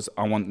ago was,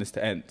 I want this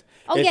to end.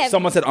 Oh, if yeah.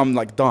 someone said, I'm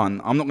like done,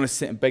 I'm not going to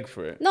sit and beg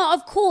for it. No,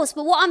 of course.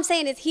 But what I'm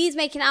saying is he's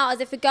making out as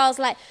if a girl's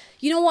like,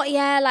 you know what?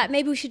 Yeah, like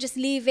maybe we should just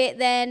leave it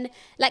then.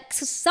 Like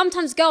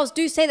sometimes girls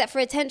do say that for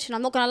attention.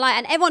 I'm not going to lie.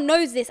 And everyone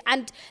knows this.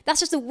 And that's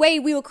just the way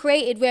we were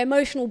created. We're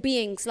emotional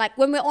beings. Like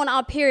when we're on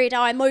our period,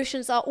 our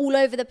emotions are all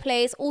over the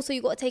place. Also,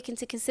 you've got to take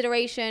into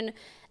consideration,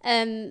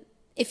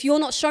 if you're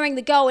not showing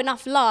the girl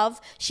enough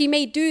love, she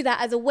may do that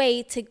as a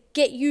way to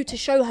get you to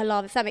show her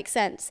love, if that makes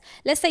sense.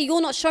 Let's say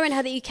you're not showing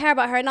her that you care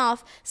about her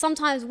enough.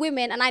 Sometimes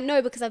women, and I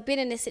know because I've been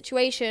in this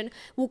situation,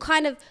 will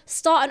kind of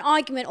start an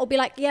argument or be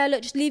like, yeah,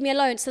 look, just leave me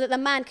alone, so that the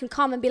man can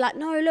come and be like,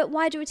 no, look,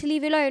 why do you want to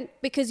leave you alone?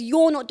 Because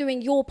you're not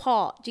doing your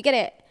part. Do you get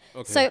it?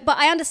 Okay. So, but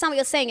I understand what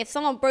you're saying. If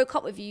someone broke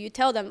up with you, you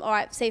tell them, all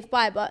right, safe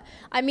bye. But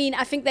I mean,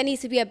 I think there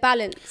needs to be a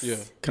balance. Yeah.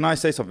 Can I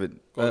say something?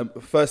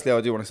 Firstly, I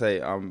do want to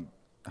say I'm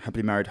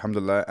happily married,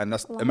 alhamdulillah, and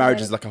that's a marriage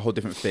is like a whole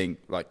different thing.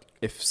 Like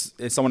if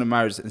someone in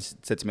marriage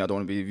said to me, I don't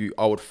want to be with you,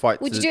 I would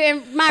fight. Would you do it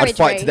in marriage? I'd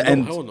fight to the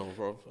end. Hell no,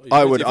 bro.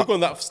 I would. If you're going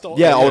that start,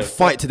 I would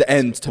fight to the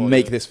end to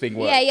make this thing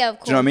work. Yeah, of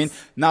course. Do you know what I mean?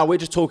 Now we're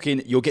just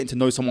talking. You're getting to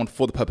know someone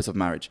for the purpose of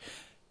marriage.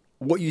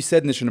 What you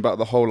said, Nishan, about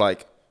the whole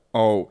like,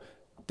 oh,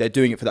 they're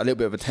doing it for that little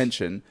bit of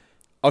attention.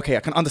 Okay, I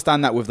can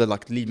understand that with the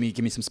like, leave me,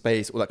 give me some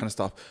space, all that kind of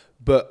stuff.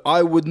 But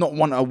I would not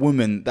want a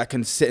woman that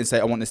can sit and say,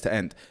 I want this to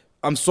end.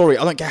 I'm sorry,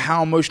 I don't care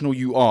how emotional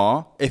you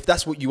are. If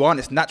that's what you are and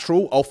it's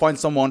natural, I'll find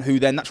someone who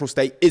their natural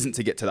state isn't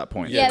to get to that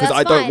point. Yeah, because that's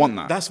I don't fine. want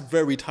that. That's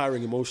very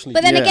tiring emotionally.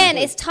 But then Yeah. again,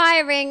 it's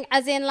tiring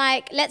as in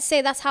like, let's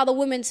say that's how the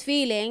woman's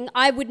feeling.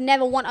 I would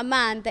never want a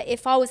man that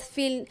if I was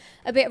feeling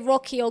a bit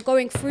rocky or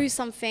going through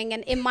something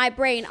and in my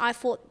brain I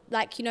thought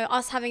like, you know,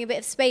 us having a bit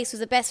of space was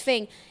the best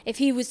thing. If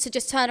he was to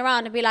just turn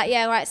around and be like,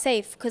 yeah, right,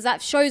 safe, because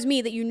that shows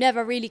me that you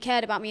never really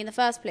cared about me in the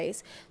first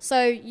place.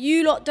 So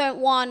you lot don't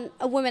want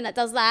a woman that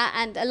does that,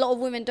 and a lot of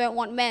women don't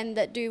want men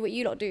that do what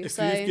you lot do. If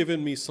so you've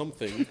given me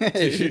something,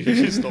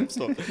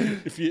 stop.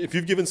 If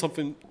you've given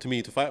something to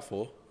me to fight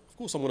for, of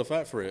course I'm going to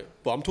fight for it.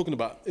 But I'm talking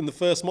about in the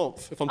first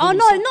month. If I'm not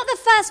the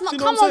first month.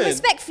 Come on,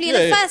 respectfully,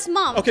 in the first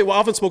month. Okay, well, I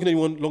haven't spoken to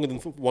anyone longer than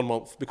 1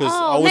 month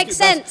because makes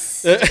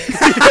sense.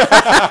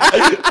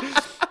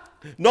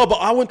 No, but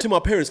I went to my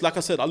parents. Like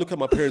I said, I look at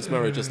my parents'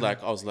 marriage as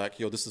like, I was like,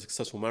 yo, this is a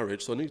successful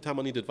marriage. So anytime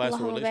I need advice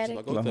on relationships,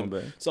 I go to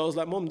them. So I was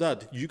like, Mom,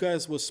 Dad, you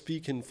guys were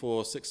speaking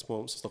for 6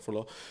 months, stuff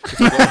for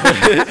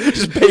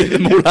just pay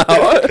them all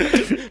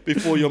out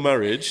before your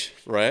marriage,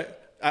 right?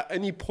 At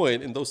any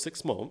point in those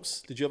 6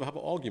 months, did you ever have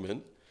an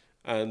argument?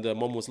 And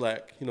Mom was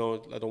like, you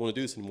know, I don't want to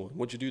do this anymore.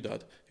 What'd you do,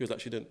 Dad? He was like,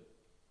 she didn't.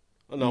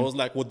 And I was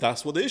like, well,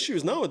 that's what the issue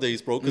is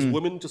nowadays, bro. Because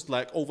women just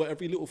like over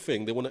every little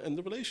thing, they want to end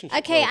the relationship.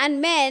 Okay, and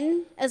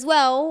men as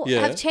well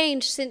have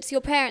changed since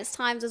your parents'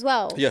 times as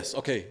well. Yes,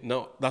 okay.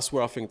 Now, that's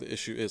where I think the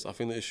issue is. I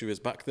think the issue is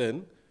back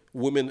then,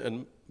 men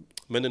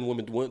and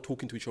women weren't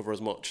talking to each other as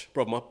much.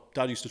 Bro, my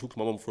dad used to talk to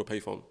my mom through a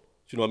payphone.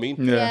 Do you know what I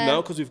mean? Yeah.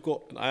 Now, because we've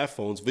got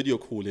iPhones, video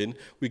calling,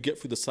 we get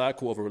through the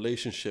cycle of a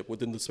relationship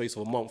within the space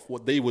of a month.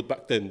 What they would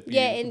back then.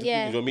 You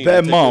know what I mean?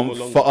 Their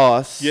month for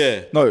us.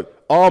 Yeah. No,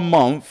 our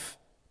month.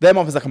 Their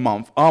month is like a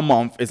month. Our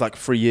month is like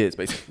 3 years,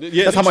 basically.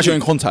 Yeah, that's how much you're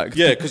in contact.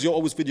 Yeah, because you're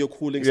always video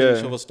calling, sending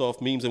each other stuff,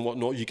 memes and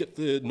whatnot. You get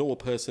to know a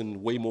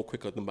person way more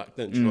quicker than back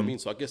then. Do you know what I mean?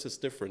 So I guess it's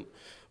different.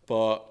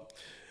 But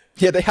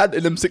yeah, they had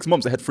in them 6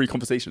 months. They had 3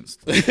 conversations.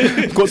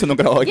 Of course, they're not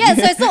going to argue. Yeah,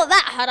 so it's not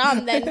that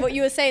haram then. What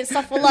you were saying,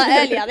 stuff a lot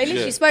earlier. They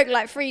literally spoke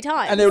like 3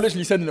 times, and they were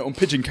literally sending it on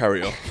pigeon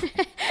carrier.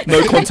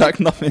 No contact,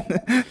 nothing.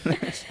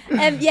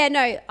 Yeah,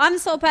 no, I'm the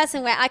sort of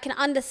person where I can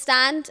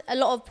understand a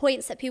lot of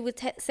points that people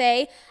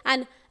say,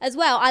 and as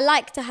well, I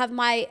like to have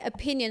my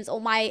opinions or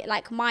my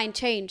like mind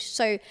changed.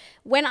 So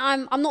when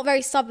I'm not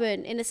very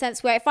stubborn in the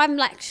sense where if I'm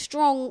like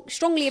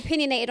strongly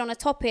opinionated on a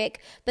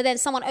topic, but then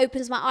someone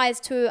opens my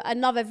eyes to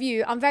another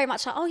view, I'm very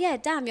much like, oh yeah,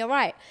 damn, you're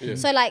right. Yeah.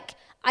 So like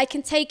I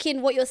can take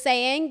in what you're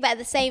saying, but at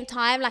the same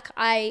time, like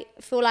I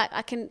feel like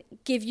I can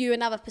give you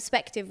another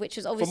perspective, which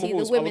is obviously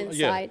the women's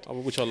side.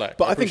 Which I like.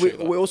 But I think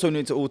we also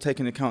need to all take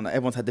into account that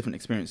everyone's had different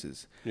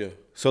experiences. Yeah.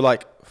 So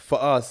like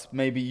for us,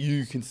 maybe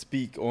you can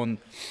speak on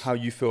how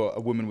you feel a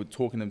woman would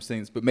talk in them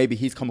things, but maybe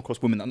he's come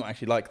across women that are not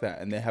actually like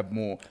that and they have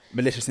more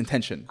malicious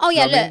intention. Oh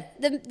yeah,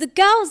 look, the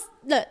girls,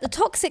 look, the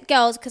toxic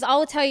girls, because I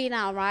will tell you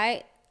now,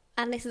 right?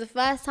 And this is the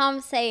first time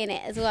I'm saying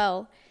it as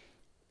well.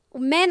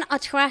 Men are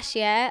trash,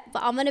 yeah,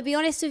 but I'm going to be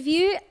honest with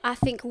you. I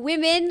think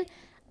women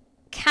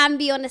can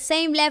be on the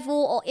same level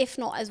or if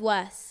not as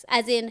worse.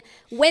 As in,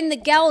 when the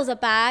girls are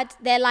bad,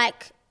 they're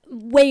like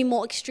way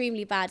more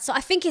extremely bad. So I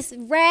think it's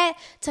rare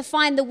to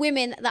find the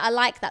women that are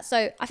like that.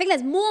 So I think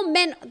there's more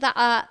men that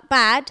are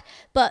bad,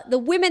 but the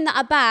women that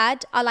are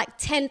bad are like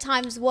 10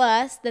 times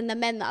worse than the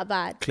men that are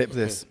bad. Clip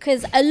this.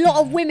 Because a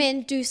lot of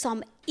women do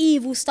some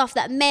evil stuff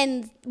that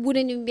men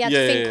wouldn't even be able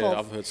to think of. Yeah,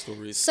 I've heard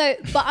stories. So,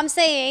 but I'm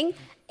saying,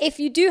 if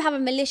you do have a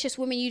malicious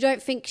woman, you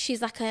don't think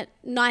she's like a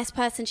nice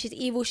person, she's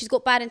evil, she's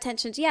got bad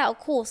intentions, yeah, of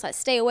course, like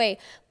stay away.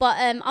 But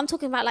I'm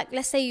talking about like,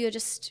 let's say you're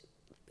just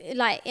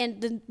like in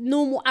the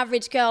normal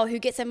average girl who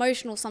gets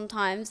emotional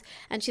sometimes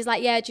and she's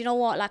like, yeah, do you know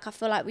what, like I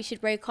feel like we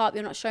should break up,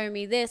 you're not showing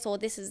me this, or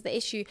this is the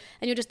issue,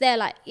 and you're just there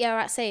like, yeah,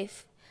 right,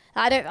 safe.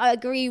 I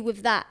agree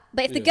with that.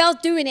 But if the girl's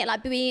doing it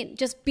like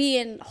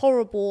being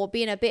horrible or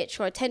being a bitch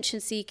or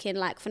attention seeking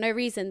like for no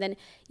reason, then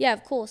yeah,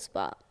 of course.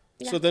 But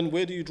yeah. So then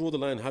where do you draw the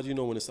line? How do you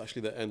know when it's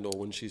actually the end or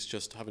when she's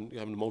just having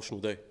an emotional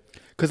day?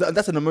 Because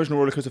that's an emotional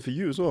roller coaster for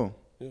you as well.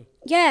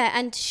 Yeah,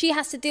 and she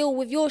has to deal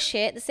with your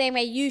shit the same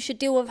way you should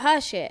deal with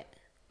her shit.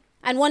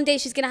 And one day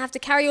she's going to have to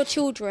carry your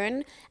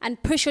children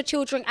and push your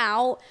children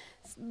out,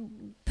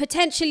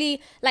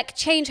 potentially like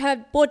change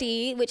her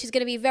body, which is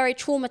going to be very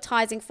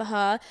traumatizing for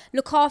her,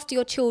 look after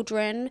your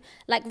children,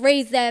 like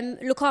raise them,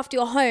 look after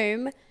your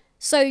home.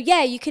 So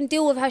yeah, you can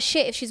deal with her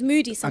shit if she's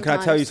moody sometimes. And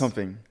can I tell you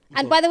something?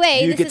 And by the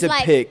way, you get to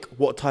pick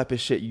what type of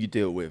shit you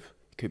deal with.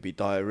 It could be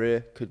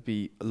diarrhea, could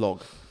be a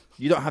log.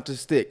 You don't have to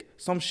stick.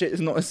 Some shit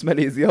is not as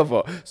smelly as the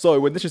other. So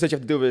when this says you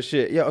have to deal with this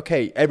shit, yeah,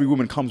 okay, every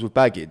woman comes with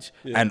baggage.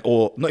 And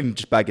or not even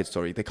just baggage,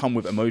 sorry. They come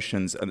with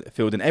emotions and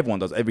filled in. Everyone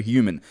does, every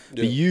human.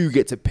 But you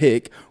get to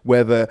pick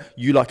whether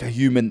you like a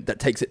human that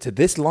takes it to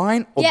this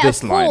line or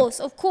this line.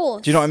 Yeah, of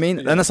course. Do you know what I mean?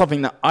 And that's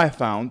something that I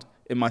found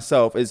in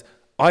myself is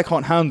I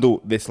can't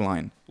handle this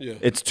line. Yeah.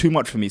 It's too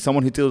much for me.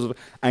 Someone who deals with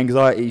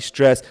anxiety,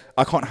 stress,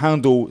 I can't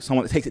handle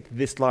someone that takes it to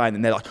this line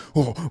and they're like,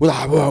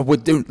 we're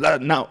doing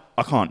that. Now,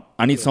 I can't.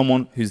 I need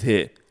someone who's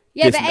here.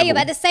 Yeah, but Ayub,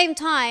 at the same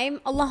time,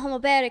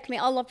 Allahumma barik, may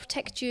Allah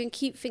protect you and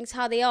keep things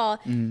how they are.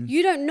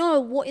 You don't know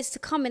what is to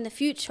come in the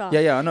future.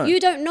 Yeah, I know. You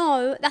don't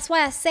know. That's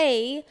why I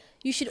say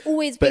you should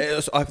always be...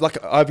 But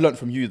I've learned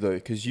from you, though,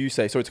 because you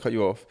say, sorry to cut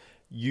you off,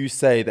 you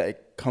say that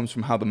it comes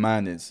from how the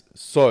man is.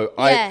 So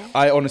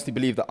I honestly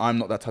believe that I'm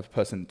not that type of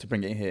person to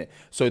bring it here.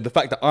 So the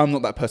fact that I'm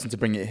not that person to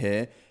bring it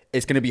here,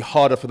 it's going to be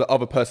harder for the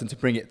other person to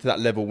bring it to that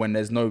level when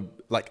there's no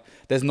door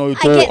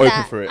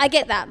open for it. I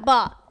get that.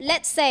 But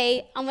let's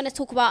say, I'm going to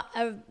talk about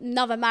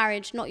another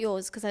marriage, not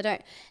yours, because I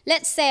don't.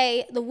 Let's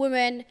say the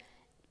woman,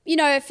 you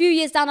know, a few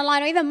years down the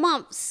line or even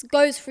months,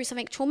 goes through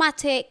something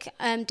traumatic,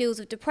 deals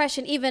with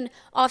depression, even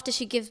after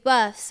she gives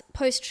birth,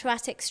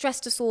 post-traumatic stress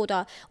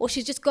disorder, or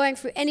she's just going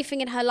through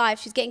anything in her life,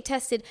 she's getting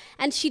tested,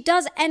 and she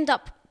does end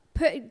up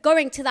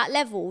going to that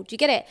level. Do you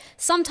get it?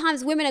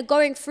 Sometimes women are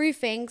going through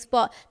things,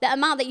 but the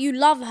amount that you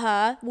love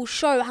her will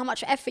show how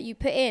much effort you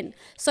put in.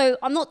 So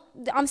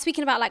I'm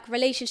speaking about like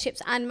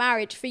relationships and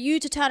marriage. For you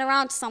to turn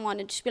around to someone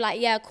and just be like,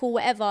 yeah, cool,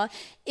 whatever.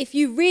 If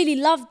you really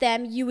love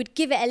them, you would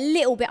give it a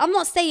little bit. I'm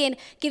not saying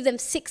give them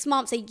 6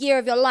 months, a year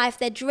of your life.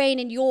 They're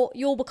draining,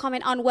 you're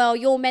becoming unwell,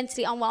 you're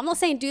mentally unwell. I'm not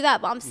saying do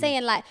that, but I'm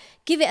saying like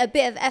give it a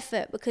bit of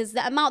effort, because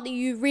the amount that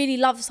you really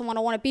love someone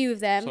or want to be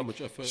with them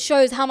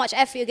shows how much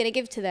effort you're going to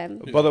give to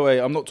them. By the way,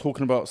 I'm not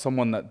talking about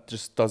someone that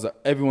just does that.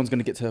 Everyone's going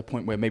to get to a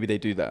point where maybe they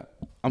do that.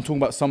 I'm talking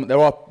about there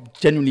are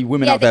genuinely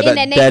women out there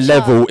that their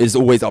level is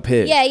always up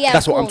here. Yeah,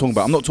 that's what I'm talking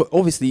about. I'm not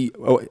obviously,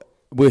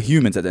 we're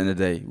humans at the end of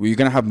the day. You're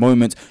going to have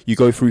moments, you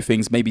go through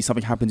things, maybe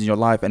something happens in your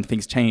life and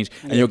things change,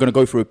 and you're going to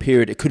go through a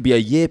period, it could be a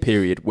year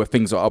period where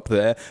things are up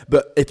there.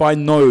 But if I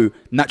know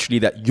naturally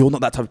that you're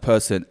not that type of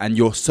person and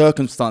your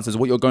circumstances,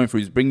 what you're going through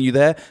is bringing you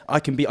there,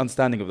 I can be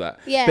understanding of that.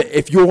 Yeah. But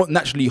if you're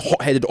naturally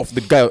hot-headed off the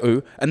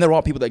go, and there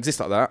are people that exist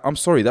like that, I'm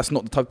sorry, that's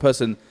not the type of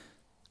person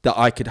that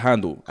I could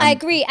handle. I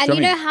agree. And you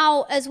know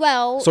how as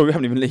well... Sorry, we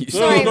haven't even let you...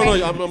 No,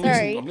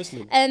 I'm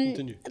listening.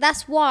 Continue.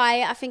 That's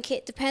why I think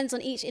it depends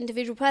on each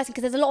individual person,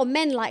 because there's a lot of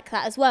men like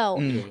that as well.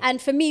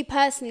 And for me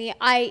personally,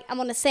 I am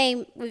on the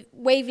same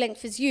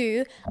wavelength as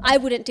you. I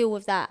wouldn't deal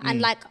with that. And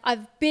like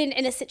I've been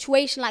in a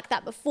situation like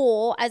that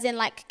before, as in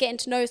like getting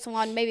to know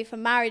someone maybe for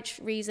marriage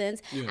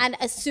reasons.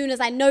 And as soon as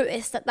I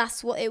noticed that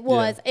that's what it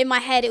was, in my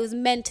head it was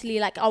mentally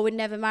like I would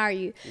never marry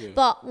you.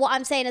 But what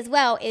I'm saying as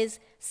well is,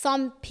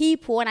 some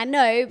people, and I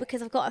know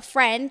because I've got a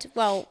friend,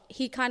 well,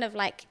 he kind of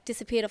like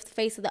disappeared off the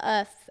face of the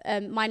earth,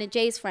 mine and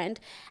Jay's friend,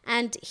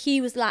 and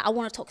he was like, I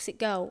want a toxic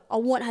girl. I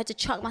want her to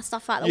chuck my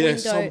stuff out the window.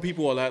 Some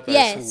people are like that.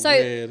 Yeah, so...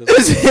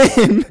 It's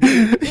him.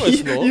 No,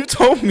 it's not. You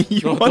told me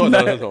you want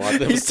that. No. I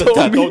never said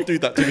that. Don't do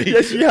that to me.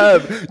 Yes, you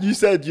have. You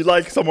said you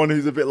like someone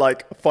who's a bit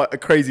like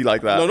crazy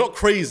like that. No, not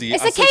crazy.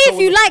 It's okay if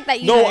you like that,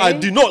 you know. I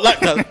do not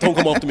like that. Don't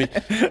come after me.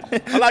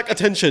 I like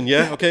attention,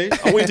 yeah, okay?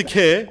 I want you to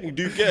care. You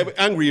do get a bit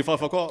angry if I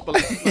forgot, but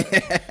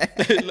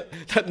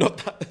not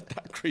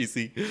that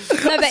crazy. No,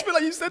 I feel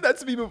like you said that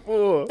to me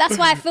before. That's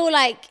why I feel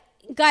like,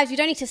 guys, you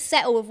don't need to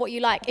settle with what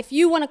you like. If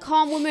you want a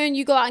calm woman,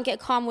 you go out and get a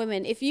calm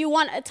woman. If you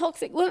want a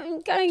toxic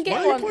woman, go and get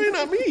one. Why are you pointing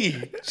at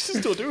me? She's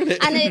still doing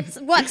it. And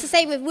it works the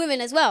same with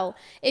women as well.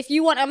 If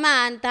you want a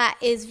man that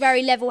is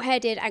very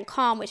level-headed and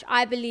calm, which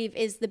I believe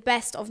is the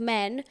best of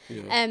men,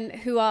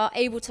 who are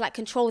able to like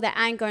control their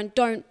anger and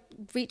don't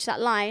reach that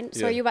line.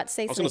 So you're about to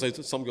say something. I was going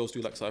to say, some girls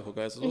do like psycho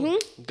guys as well.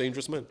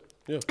 Dangerous men.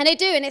 Yeah. And they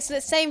do, and it's the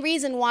same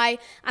reason why,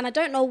 and I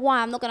don't know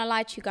why, I'm not going to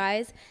lie to you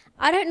guys,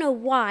 I don't know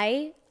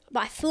why,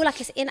 but I feel like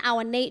it's in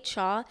our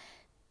nature.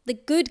 The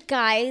good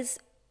guys,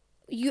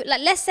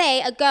 let's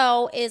say a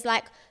girl is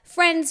like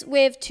friends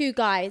with 2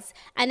 guys,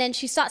 and then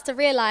she starts to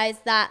realize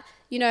that,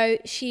 you know,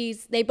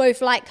 they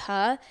both like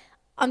her.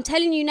 I'm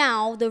telling you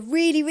now, the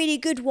really, really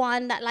good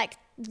one that like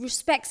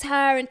respects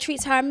her and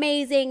treats her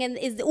amazing and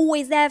is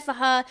always there for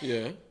her.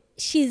 Yeah.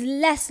 She's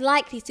less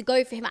likely to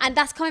go for him. And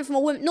that's coming from a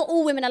woman. Not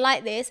all women are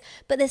like this,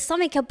 but there's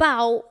something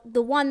about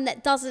the one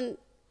that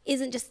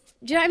isn't just,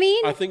 do you know what I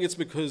mean? I think it's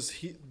because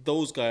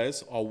those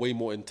guys are way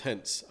more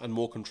intense and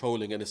more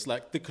controlling, and it's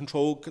like the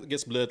control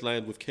gets blurred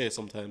line with care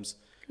sometimes.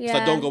 It's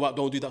like, don't go out,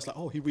 don't do that. It's like,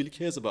 oh, he really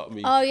cares about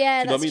me. Oh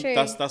yeah, do you know that's what I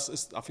mean?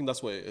 true. I think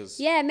that's what it is.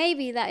 Yeah,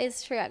 maybe that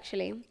is true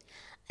actually.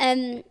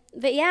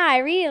 But yeah, I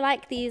really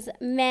like these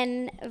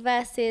men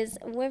versus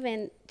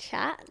women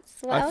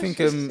chats. I think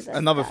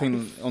another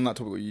thing on that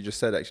topic what you just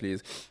said actually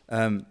is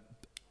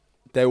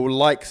they will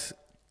like,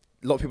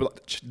 a lot of people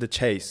like the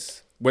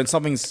chase. When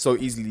something's so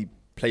easily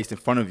placed in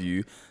front of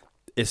you,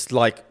 it's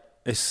like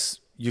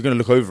you're gonna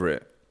look over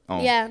it.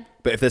 Oh. Yeah.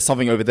 But if there's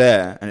something over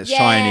there and it's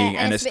shiny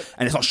and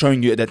it's not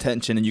showing you the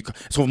attention and it's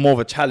sort of more of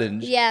a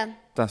challenge. Yeah.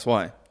 That's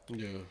why.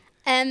 Yeah.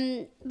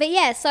 But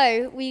yeah,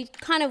 so we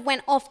kind of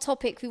went off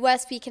topic. We were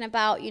speaking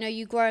about,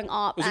 you growing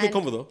up. It was a good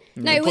convo though.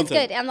 No, it was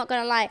good. I'm not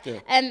going to lie.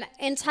 Yeah.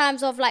 In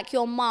terms of like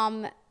your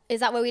mum, is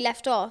that where we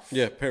left off?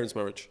 Yeah, parents'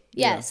 marriage.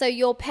 Yeah, so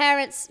your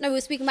parents, we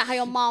were speaking about how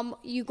your mum,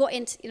 you got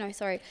into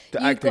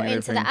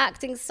the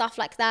acting stuff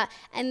like that.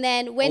 And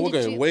then when did you...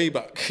 We're going way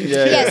back.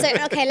 Yeah,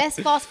 so okay, let's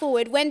fast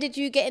forward. When did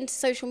you get into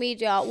social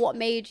media? What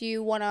made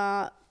you want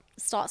to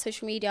start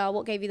social media?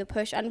 What gave you the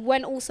push? And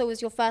when also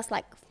was your first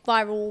like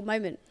viral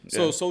moment?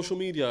 So social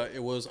media,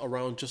 it was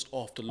around just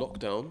after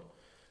lockdown,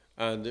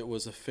 and it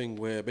was a thing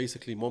where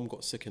basically mom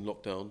got sick in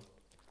lockdown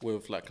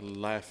with like a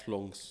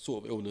lifelong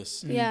sort of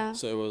illness. Yeah.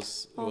 So it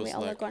was like, it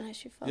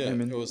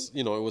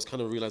was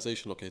kind of a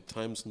realization, okay,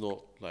 time's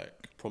not like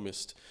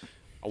promised.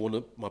 I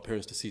wanted my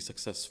parents to see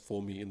success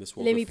for me in this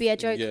world. Let me be a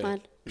joke,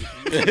 man.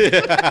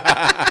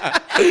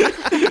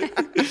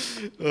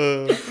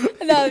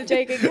 No, I'm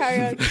joking.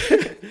 Carry on.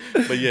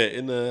 But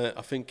yeah,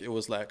 I think it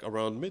was like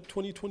around mid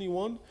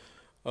 2021.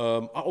 I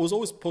was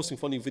always posting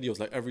funny videos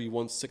like every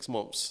 6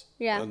 months.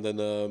 Yeah. And then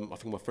I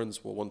think my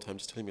friends were one time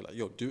just telling me like,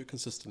 yo, do it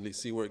consistently,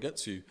 see where it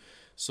gets you.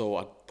 So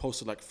I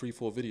posted like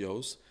 3-4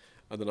 videos,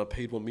 and then I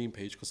paid one meme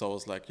page because I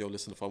was like, yo,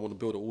 listen, if I want to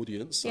build an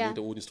audience, I need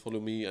the audience to follow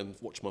me and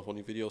watch my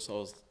funny videos.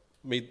 So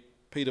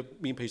paid a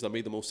meme page that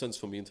made the most sense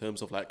for me in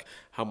terms of like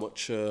how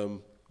much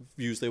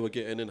views they were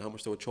getting and how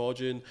much they were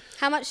charging.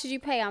 How much did you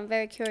pay? I'm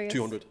very curious.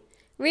 200.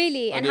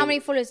 Really? And how many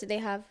followers did they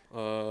have?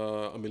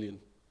 1 million.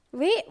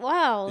 Really?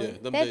 Wow.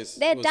 Yeah,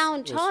 they're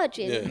down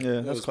charging. Yeah, that's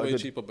it was quite way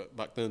good. cheaper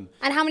back then.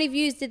 And how many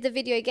views did the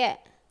video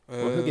get?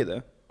 What could get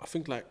there? I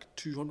think like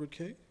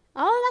 200k.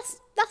 Oh,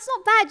 that's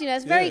not bad. You know,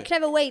 it's a very Yeah.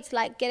 clever way to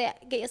like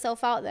get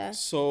yourself out there.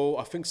 So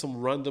I think some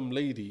random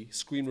lady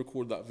screen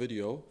recorded that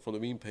video from the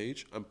meme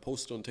page and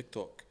posted it on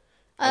TikTok.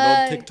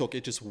 And on TikTok,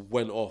 it just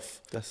went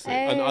off. That's it.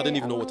 And I didn't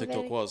even know Oh, what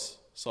TikTok really? was.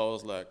 So I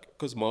was like,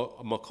 because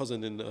my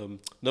cousin in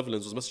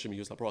Netherlands was messaging me. He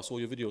was like, bro, I saw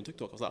your video on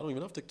TikTok. I was like, I don't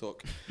even have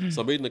TikTok.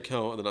 So I made an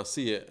account, and then I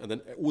see it. And then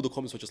all the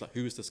comments were just like,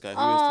 who is this guy? Who is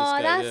Oh,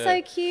 this guy? that's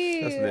so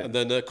cute. That's lit. And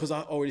then because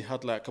I already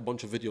had like a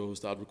bunch of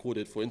videos that I'd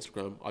recorded for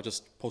Instagram, I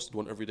just posted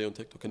one every day on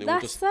TikTok. And it would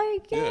That's just, so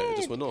good. yeah, it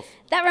just went off.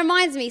 That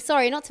reminds me,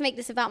 sorry, not to make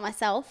this about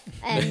myself,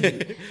 but No,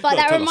 that tell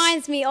us.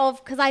 reminds me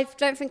of, because I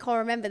don't think I'll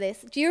remember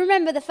this. Do you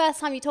remember the first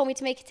time you told me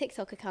to make a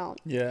TikTok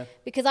account? Yeah.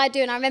 Because I do,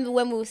 and I remember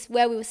where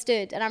we were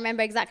stood, and I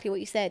remember exactly what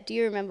you said. Do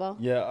you remember?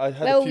 Yeah, I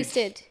had Where a were few, we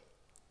stood?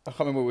 I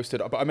can't remember where we stood,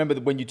 but I remember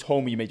when you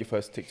told me you made your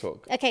first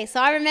TikTok. Okay,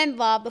 so I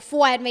remember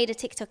before I had made a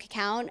TikTok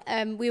account,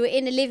 we were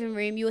in the living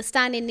room. You were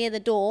standing near the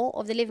door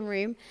of the living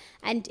room,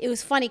 and it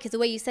was funny because the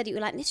way you said it, you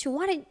were like, Nisha,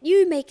 why don't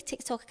you make a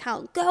TikTok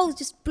account? Girls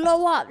just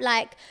blow up,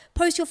 like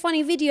post your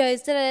funny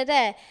videos, da da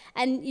da.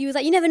 And you was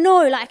like, you never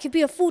know, like it could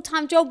be a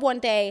full-time job one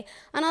day.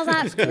 And I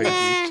was like,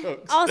 nah.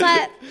 I was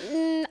like,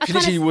 She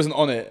literally wasn't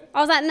on it. I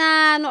was like,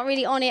 nah, I'm not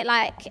really on it.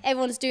 Like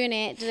everyone's doing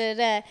it, da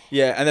da da.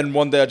 Yeah, and then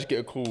one day I just get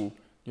a call.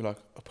 You're like,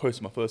 I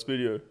posted my first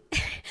video.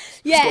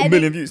 Yeah, It's got a and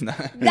million views now.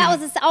 that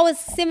was I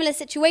was a similar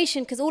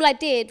situation because all I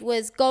did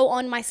was go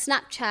on my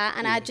Snapchat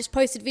and I just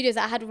posted videos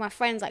that I had with my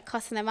friends, like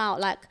cussing them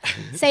out, like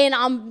saying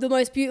I'm the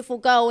most beautiful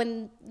girl,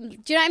 and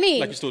do you know what I mean?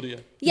 Like you still do, yeah.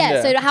 Yeah,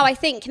 Yeah. so how I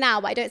think now,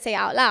 but I don't say it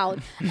out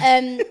loud.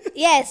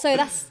 Yeah, so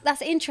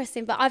that's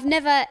interesting, but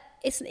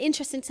it's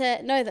interesting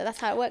to know that that's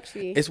how it works for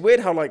you. It's weird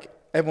how like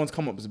everyone's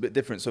come up is a bit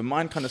different. So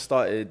mine kind of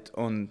started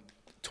on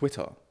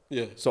Twitter.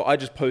 Yeah. So I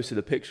just posted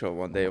a picture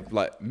one day of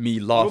like me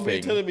I remember you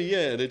laughing. telling me,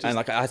 yeah. And, it just, And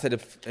like I said an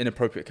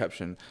inappropriate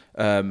caption,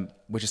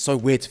 which is so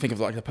weird to think of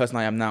like the person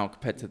I am now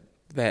compared to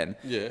then.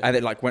 Yeah. And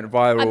it like went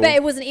viral. I bet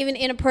it wasn't even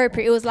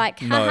inappropriate. It was like,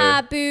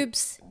 haha,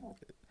 boobs.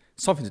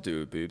 Something to do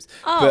with boobs.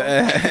 Oh.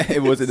 But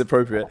it was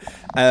inappropriate.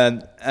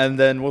 And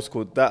then what's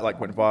called that like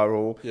went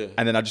viral. Yeah.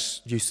 And then I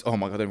just used, oh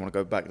my God, I don't want to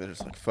go back. There's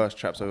just like first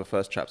traps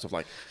of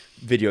like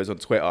videos on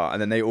Twitter.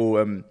 And then they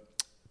all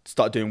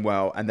started doing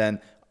well. And then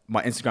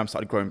my Instagram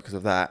started growing because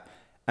of that.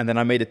 And then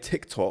I made a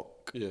TikTok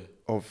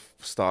of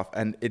stuff,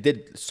 and it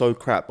did so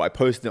crap, but I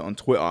posted it on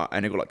Twitter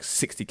and it got like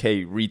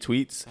 60k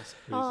retweets.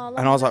 Oh,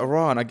 And I was like,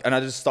 rah, and I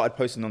just started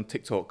posting on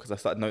TikTok because I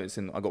started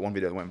noticing I got one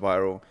video that went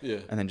viral,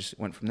 and then just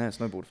went from there,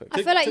 snowball effect.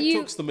 I feel like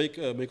TikTok's the make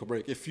or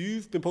break. If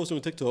you've been posting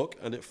on TikTok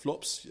and it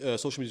flops,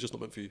 social media's just not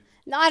meant for you.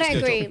 No, I don't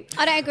agree.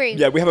 I don't agree.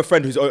 Yeah, we have a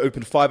friend who's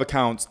opened 5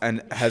 accounts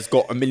and has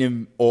got 1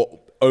 million or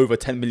over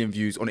 10 million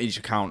views on each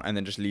account and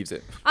then just leaves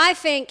it. I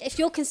think if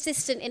you're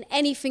consistent in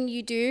anything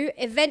you do,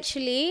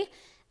 eventually,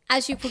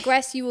 as you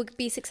progress, you will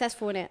be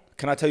successful in it.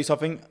 Can I tell you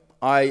something?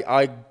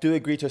 I do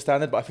agree to a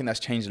standard, but I think that's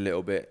changed a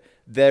little bit.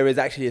 There is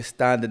actually a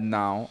standard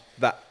now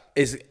that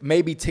is,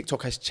 maybe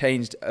TikTok has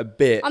changed a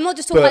bit. I'm not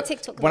just talking but about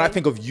TikTok, When I though.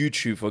 think of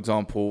YouTube, for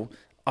example,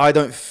 I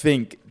don't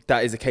think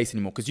that is the case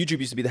anymore because YouTube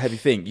used to be the heavy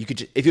thing. You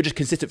could, if you're just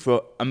consistent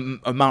for an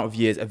amount of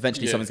years,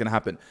 eventually something's going to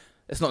happen.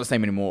 It's not the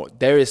same anymore.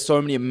 There is so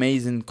many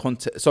amazing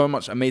content, so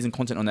much amazing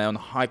content on there on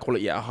high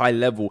quality at a high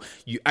level.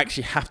 You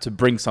actually have to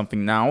bring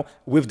something now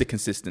with the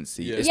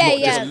consistency. Yeah. It's Yeah, not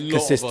yeah. just There's a lot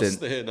consistent. of us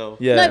there now.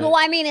 Yeah. No, but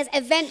what I mean is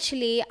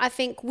eventually, I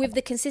think with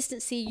the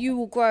consistency, you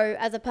will grow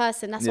as a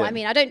person. That's what Yeah. I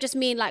mean. I don't just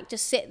mean like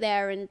just sit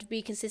there and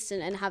be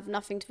consistent and have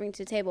nothing to bring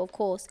to the table, of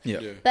course. Yeah.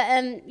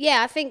 But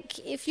yeah, I think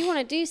if you want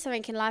to do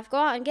something in life, go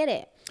out and get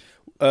it.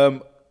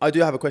 I do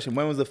have a question.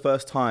 When was the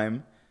first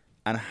time,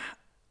 and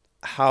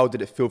how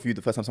did it feel for you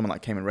the first time someone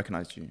like came and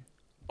recognized you?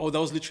 Oh, that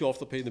was literally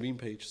after paying the meme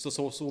page. So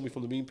someone saw me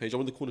from the meme page. I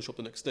went to the corner shop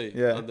the next day.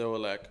 Yeah. And they were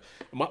like,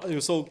 it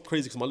was so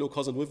crazy because my little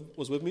cousin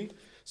was with me.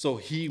 So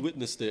he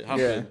witnessed it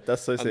happen. Yeah,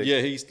 that's so and sick. yeah,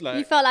 he's like...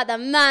 You felt like the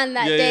man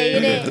that day, you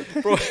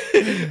know? Bro,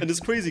 and it's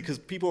crazy because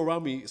people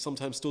around me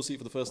sometimes still see it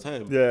for the first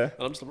time. Yeah. And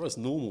I'm just like, bro, it's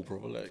normal, bro.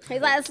 Like, He's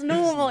like, it's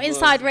normal.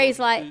 Inside Ray's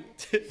like...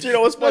 Do you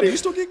know what's funny? You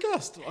still get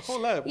gassed. I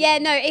can't lie. Yeah,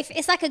 no, if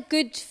it's like a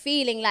good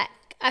feeling. Like,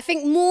 I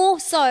think more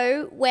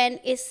so when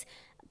it's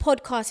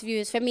podcast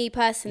viewers for me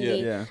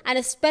personally. Yeah. And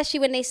especially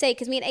when they say,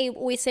 because me and Abe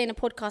always say in a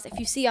podcast, if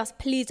you see us,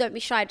 please don't be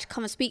shy to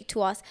come and speak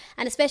to us.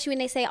 And especially when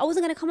they say, I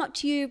wasn't going to come up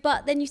to you,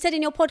 but then you said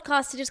in your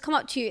podcast to just come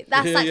up to you.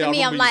 That's like, for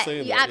me, I'm like,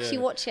 you actually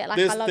watch it. Like,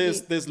 I love you.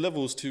 There's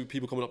levels to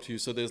people coming up to you.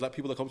 So there's like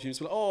people that come to you and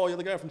say, oh, you're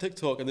the guy from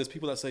TikTok. And there's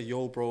people that say,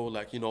 yo, bro,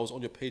 like, you know, I was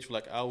on your page for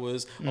like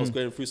hours. I was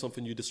going through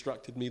something, you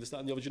distracted me, this, that,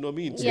 and the other. Do you know what I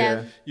mean? So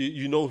Yeah.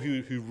 you know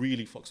who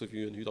really fucks with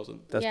you and who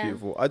doesn't. That's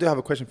beautiful. I do have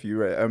a question for you,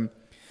 Ray.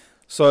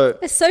 So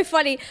it's so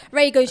funny.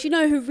 Ray goes, you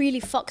know who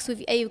really fucks with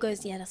you? Abe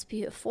goes, yeah, that's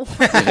beautiful.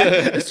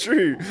 it's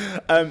true.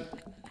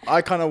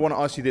 I kind of want to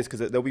ask you this because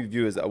there'll be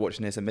viewers that are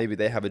watching this and maybe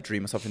they have a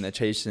dream or something they're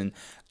chasing.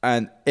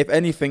 And if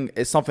anything,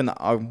 it's something that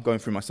I'm going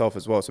through myself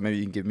as well. So maybe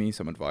you can give me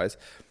some advice.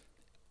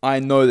 I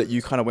know that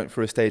you kind of went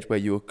through a stage where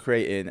you were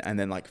creating and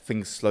then like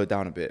things slowed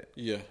down a bit.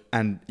 Yeah.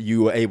 And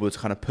you were able to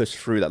kind of push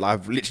through that. Like,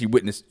 I've literally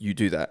witnessed you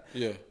do that.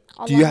 Yeah.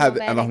 Do you have,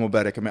 Allahumma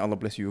barik, may Allah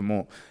bless you even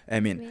more.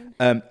 Amen.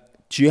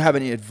 Do you have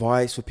any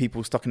advice for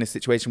people stuck in a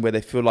situation where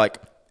they feel like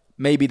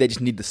maybe they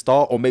just need to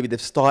start, or maybe they've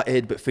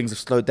started but things have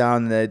slowed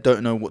down and they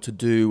don't know what to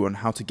do and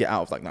how to get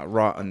out of like that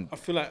rut? And I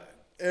feel like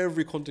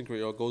every content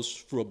creator goes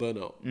through a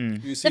burnout.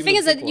 The thing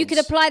is that you could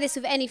apply this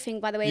with anything,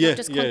 by the way, not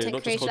just content not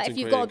just creation. Like if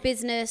you've got a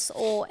business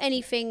or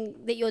anything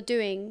that you're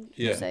doing.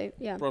 Yeah. So,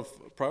 yeah. Bruv,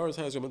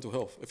 prioritize your mental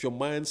health. If your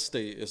mind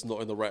state is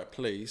not in the right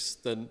place,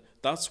 then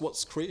that's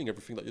what's creating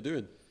everything that you're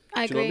doing.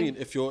 I Do you know agree. what I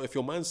mean? If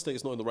your mind state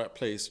is not in the right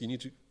place, you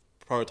need to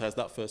prioritize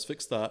that first,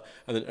 fix that,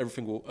 and then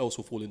everything else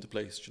will fall into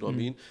place. Do you know what I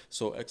mean?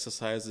 So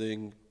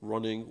exercising,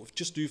 running,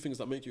 just do things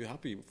that make you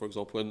happy, for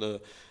example, and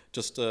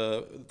that's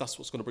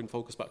what's going to bring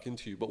focus back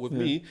into you. But with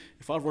me,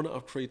 if I run out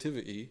of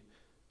creativity,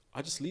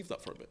 I just leave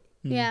that for a bit.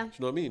 Yeah. Do you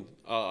know what I mean?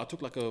 I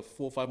took like a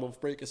 4 or 5 month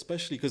break,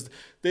 especially because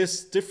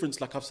there's difference,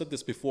 like I've said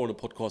this before on a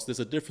podcast, there's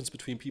a difference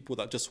between people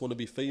that just want to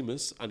be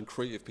famous and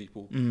creative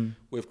people.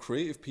 With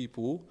creative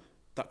people,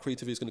 that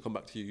creativity is going to come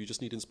back to you. You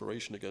just need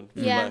inspiration again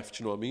for life. Do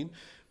you know what I mean?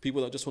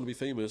 People that just want to be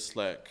famous,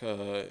 like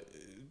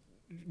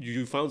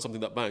you found something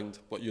that banged,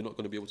 but you're not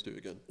going to be able to do it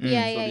again. Yeah, Do you know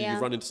what I mean? yeah.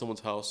 You ran into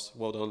someone's house,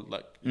 well done.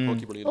 Like you can't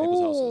keep running into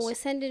people's Oh, houses. we're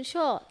sending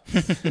shots.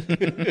 you're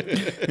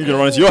going to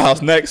run into your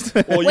house next.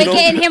 Or, We're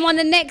getting him on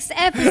the next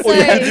episode. or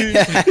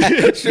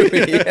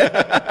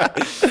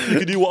you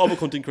can do what other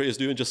content creators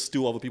do and just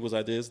steal other people's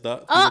ideas.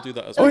 That people do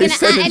that as Are well. we going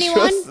to at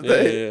anyone? Yeah.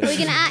 Are we going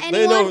to at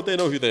anyone? They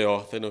know who they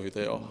are. They know who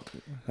they are.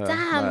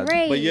 Damn,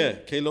 Ray. But yeah,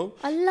 Kalo.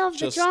 I love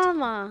just- the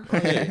drama.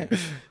 Yeah,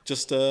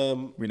 just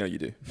We know you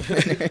do.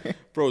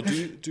 bro,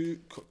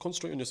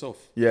 concentrate on yourself.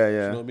 Yeah, Do you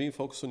yeah. know what I mean?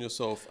 Focus on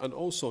yourself. And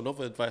also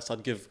another advice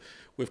I'd give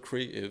with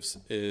creatives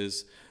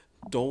is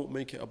don't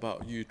make it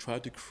about you. Try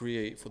to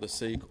create for the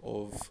sake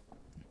of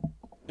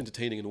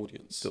entertaining an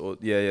audience.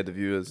 The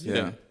viewers. Yeah. Do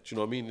you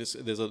know what I mean?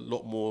 There's a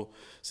lot more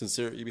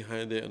sincerity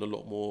behind it and a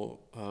lot more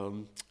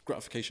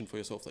gratification for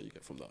yourself that you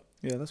get from that.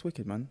 Yeah, that's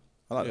wicked, man.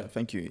 I like that.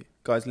 Thank you.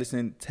 Guys,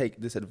 listening,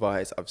 take this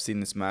advice. I've seen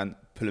this man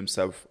pull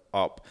himself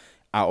up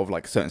out of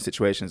like certain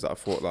situations that I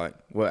thought like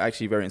were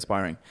actually very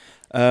inspiring.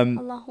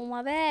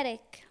 Allahumma barik.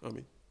 I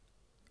mean,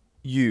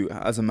 You,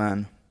 as a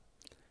man,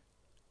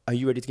 are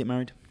you ready to get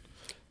married?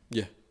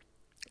 yeah.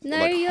 No,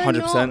 Like you're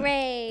 100%. not,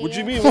 Ray. What do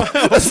you mean? So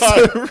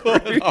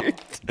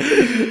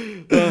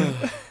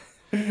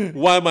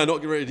Why am I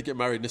not ready to get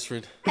married,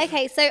 Nisrin?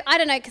 Okay, so I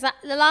don't know, because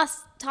the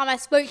last time I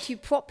spoke to you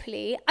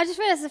properly, I just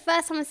realised it's the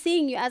first time I'm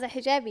seeing you as a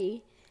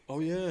hijabi. Oh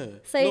yeah.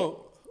 So-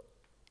 no.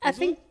 I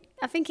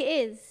think it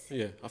is.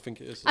 Yeah, I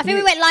think it is. I think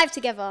we went live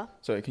together.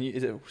 Sorry,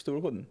 is it still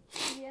recording?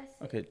 Yes.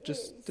 Okay,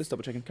 just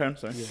double checking. Karen,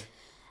 sorry. Yeah.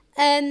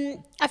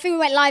 I think we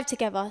went live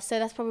together, so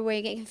that's probably where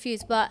you're getting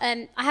confused. But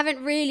I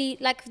haven't really,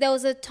 like, there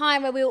was a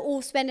time where we were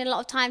all spending a lot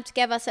of time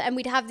together, and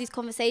we'd have these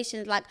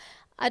conversations. Like,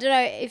 I don't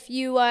know if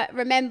you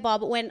remember,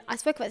 but when I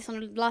spoke about this on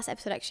the last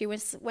episode, actually,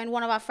 when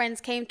one of our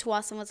friends came to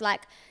us and was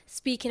like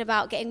speaking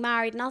about getting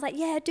married, and I was like,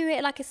 yeah, do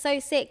it, like it's so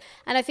sick.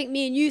 And I think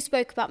me and you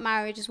spoke about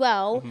marriage as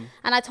well,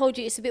 and I told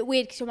you it's a bit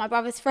weird because you're my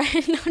brother's friend.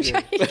 I'm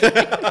joking.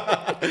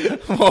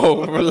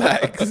 Oh,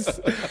 relax.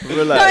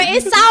 No,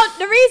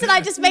 the reason I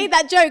just made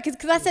that joke is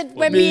because I said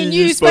when me and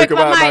you spoke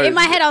about marriage. In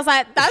my head, I was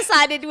like, that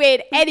sounded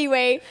weird.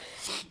 Anyway,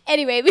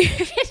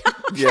 moving on.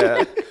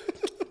 Yeah.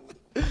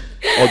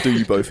 I'll do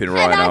you both in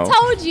right now. And I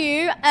told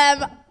you,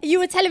 you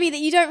were telling me that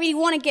you don't really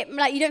want to get,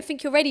 like, you don't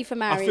think you're ready for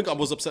marriage. I think I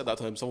was upset that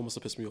time. Someone must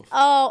have pissed me off.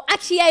 Oh,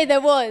 actually, yeah, there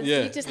was.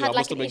 Yeah, You just I had like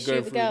must have an been issue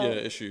going with a through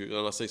girl. issue,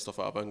 and I say stuff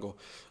out of anger.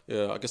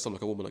 Yeah, I guess I'm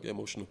like a woman. I get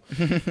emotional.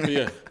 But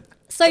yeah,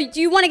 So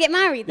do you want to get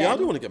married then? yeah, I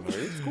do want to get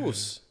married, of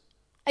course.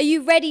 Are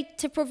you ready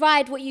to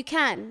provide what you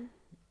can?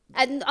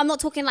 And I'm not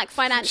talking like She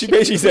financially.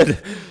 basically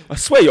said, I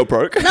swear you're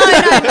broke. No.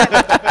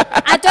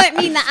 I don't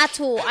mean that at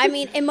all. I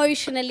mean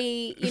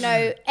emotionally,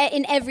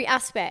 in every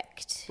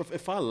aspect. But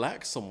if I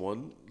like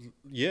someone,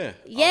 yeah.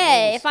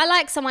 Yeah, if I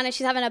like someone and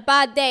she's having a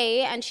bad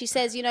day and she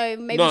says, maybe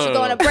we No, should no, go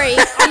no. on a break,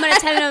 I'm going to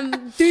tell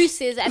them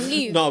deuces and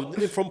leave. No,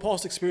 from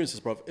past experiences,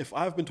 bro. If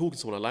I've been talking to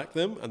someone, I like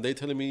them, and they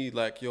telling me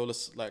like, yo,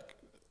 let's like,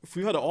 if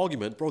we had an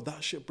argument, bro,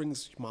 that shit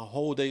brings my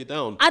whole day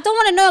down. I don't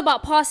want to know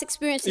about past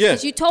experiences Yeah.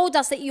 because you told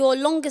us that your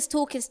longest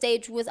talking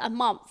stage was a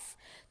month.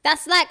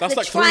 That's like That's the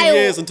like trial. 3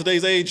 years in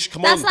today's age.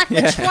 Come That's on. like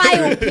the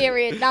trial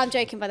period. No, I'm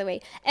joking, by the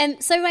way.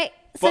 So wait,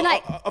 so But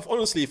like,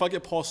 honestly, if I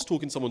get past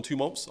talking to someone 2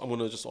 months, I'm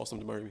gonna just ask them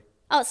to marry me.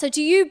 oh, so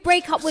do you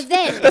break up with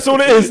them? That's all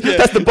it is.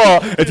 That's the bar.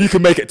 If you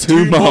can make it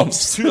 2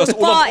 months. That's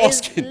all Bar I'm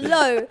is asking.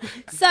 low.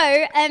 So,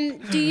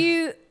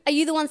 are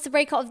you the ones to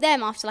break up with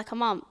them after like a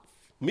month?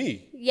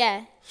 Me,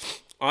 Yeah.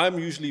 I'm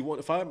usually one.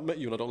 If I met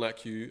you and I don't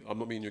like you, I'm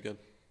not meeting you again.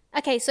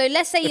 Okay, so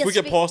let's say If we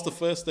get past the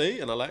first day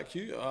and I like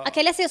you,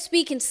 okay, let's say you're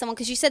speaking to someone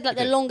because you said like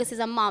the Okay. longest is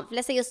a month.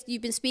 Let's say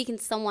you've been speaking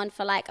to someone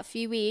for like a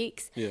few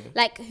weeks. Yeah.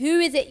 Like,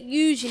 who is it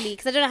usually?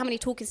 Because I don't know how many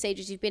talking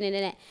stages you've been in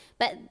it,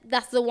 but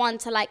that's the one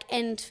to like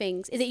end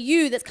things. Is it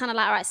you that's kind of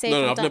like, all right, say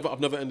no, if I'm done? I've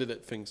never ended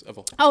it things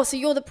ever. Oh, so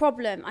you're the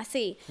problem. I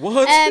see.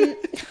 What?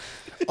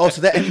 Oh,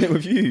 so they're ending it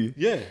with you.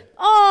 Yeah.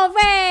 Oh,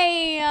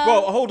 Ray.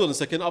 Well, hold on a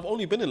second. I've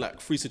only been in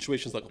like 3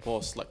 situations like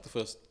past like the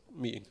first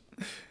meeting.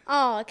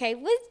 Oh, okay.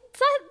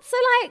 So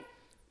like,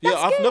 Yeah,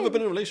 that's I've good. never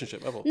been in a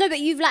relationship ever. No, but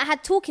you've like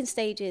had talking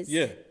stages.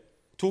 Yeah.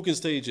 Talking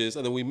stages,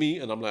 and then we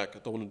meet, and I'm like, I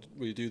don't want to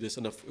really do this.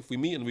 And if we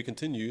meet and we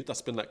continue,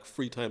 that's been like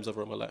 3 times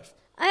ever in my life.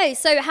 Oh,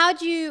 so how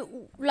do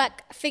you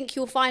like think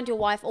you'll find your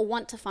wife or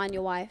want to find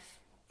your wife?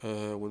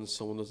 When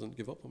someone doesn't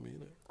give up on me, you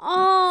know.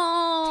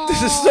 Oh,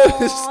 This is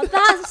so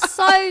that's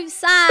so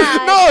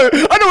sad. No,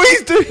 I know what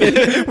he's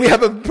doing. We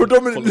have a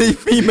predominantly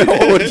female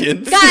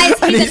audience, Guys,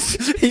 and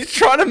he's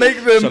trying to make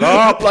them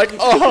like,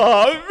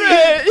 oh,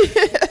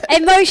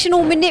 man.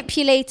 Emotional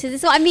manipulators.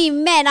 This is what I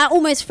mean. Men, I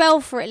almost fell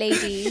for it,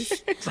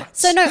 ladies.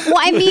 So no,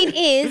 what I mean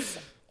is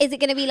it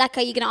going to be like,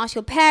 are you going to ask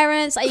your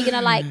parents? Are you going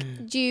to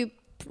like, do you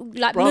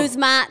like Bruv. Moose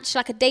Match,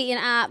 like a dating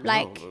app?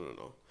 Like,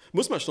 No.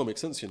 Mismatch don't make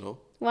sense, you know.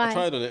 Why? I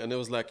tried on it and it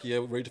was like, yeah,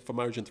 we're ready for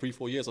marriage in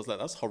 3-4 years. I was like,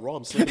 that's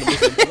haram. Sleeping in a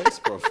Muslim place,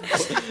 bro.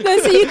 no,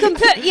 so you can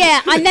put,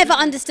 yeah, I never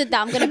understood that.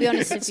 I'm going to be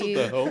honest with What you.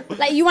 the hell?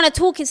 Like, you want a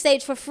talking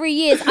stage for 3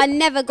 years. I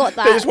never got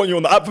They just that. want you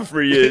on the app for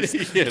 3 years.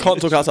 Yeah. Can't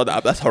talk outside the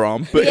app. That's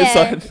haram. But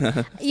Yeah.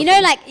 inside, You know,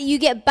 like, you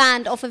get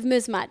banned off of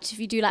Muzmatch if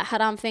you do, like,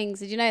 haram things.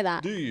 Did you know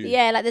that? Do you?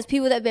 Yeah, like, there's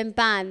people that have been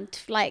banned.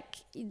 Like,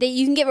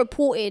 you can get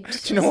reported.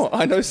 do you know what?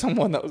 I know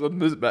someone that was on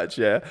Muzmatch,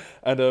 yeah,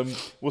 and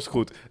what's it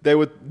called? They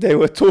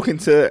were talking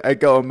to a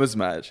girl on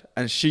Muzmatch,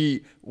 and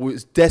she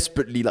was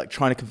desperately like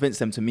trying to convince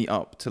them to meet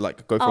up to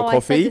like go for Oh, a I said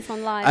coffee. this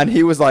on live. And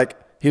he was like,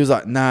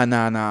 nah,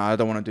 I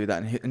don't want to do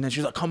that. And then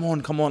she was like, come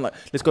on, like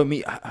let's go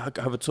meet,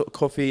 have a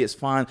coffee, it's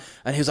fine.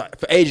 And he was like,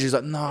 for ages, he was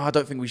like, no, I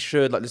don't think we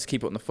should. Like let's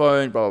keep it on the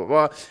phone, blah blah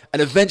blah. And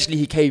eventually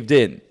he caved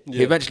in.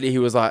 Yeah. He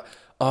was like,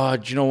 oh,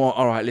 do you know what?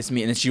 All right, let's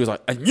meet. And then she was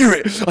like, I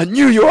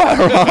knew you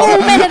are. All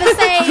men are the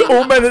same.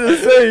 All men are the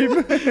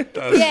same.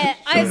 Yeah,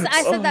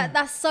 I said that.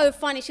 That's so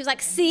funny. She was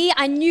like, "See,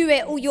 I knew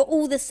it. Oh, you're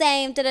all the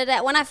same." Da, da,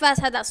 da. When I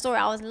first heard that story,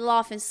 I was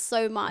laughing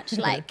so much.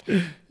 Like,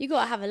 you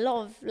gotta have a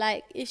lot of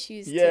like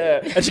issues. Yeah,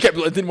 and she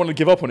didn't want to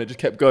give up on it. Just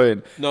kept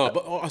going. No,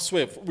 but I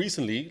swear,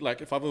 recently,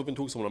 like if I've ever been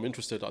talking to someone I'm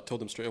interested, I tell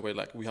them straight away,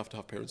 like we have to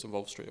have parents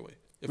involved straight away.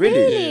 Really?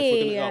 Yeah, if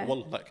we're Really? gonna,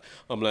 well, like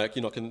I'm like,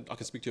 you know, I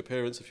can speak to your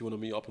parents if you want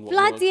to meet up and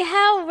whatnot. Bloody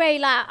hell, Ray!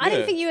 Like, I didn't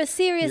Yeah. think you were a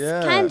serious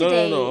Yeah.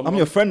 candidate. No, I'm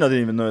your friend. I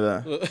didn't even know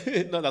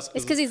that. no, that's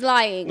It's because he's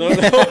lying. no.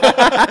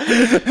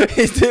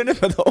 He's doing it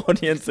for the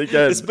audience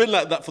again. It's been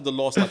like that for the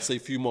last, I'd say,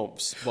 few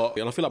months. But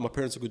and I feel like my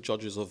parents are good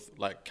judges of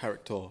like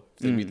character if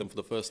they meet them for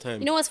the first time.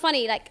 You know what's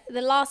funny? Like,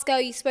 the last girl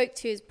you spoke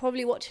to is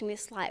probably watching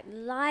this like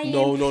lying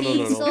No.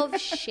 piece of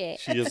shit.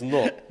 She is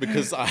not,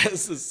 because I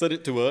said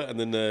it to her, and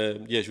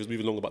then she was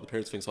moving along about the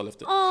parents thing, so I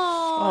left it. Oh,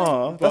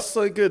 Oh, that's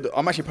so good.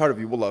 I'm actually proud of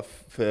you, Wallah,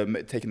 for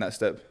taking that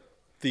step.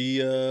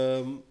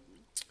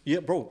 Yeah,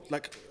 bro.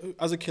 Like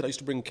as a kid, I used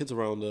to bring kids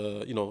around,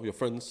 you know, your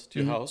friends to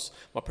your house.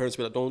 My parents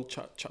would be like, "Don't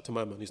chat to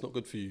my man. He's not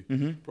good for you."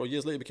 Bro,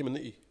 years later, he became a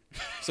nitty.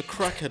 It's a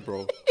crackhead,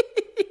 bro.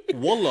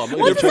 Wallah, I'm not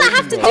what even does that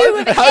have to joking, bro. do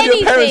with How do anything?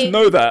 your parents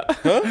know that?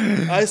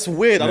 It's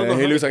weird. I don't know.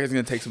 He how- looks like he's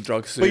gonna take some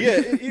drugs soon. But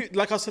yeah,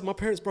 like I said, my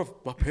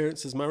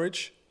parents'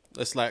 marriage.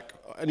 It's like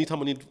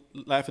anytime I need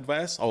life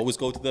advice, I always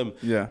go to them.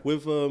 Yeah.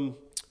 With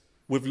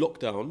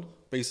lockdown,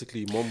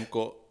 basically, mom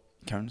got.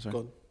 Karen, sorry. Go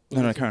on.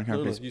 No, Karen,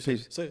 please. You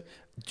please. say it.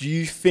 Do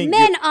you think?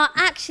 Men are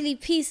actually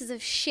pieces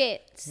of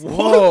shit.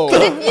 Whoa.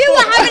 If you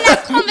were having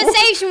that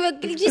conversation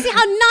with, do you see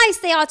how nice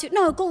they are to?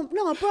 No, go on,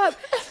 no, bro.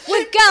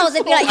 With girls,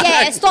 they'd be like,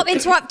 yeah, stop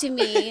interrupting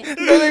me. And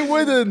No, they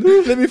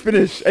wouldn't. Let me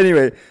finish.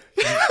 Anyway,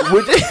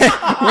 would you,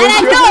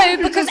 I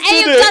know because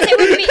Abe does it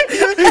with me.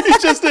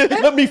 He's just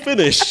let me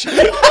finish.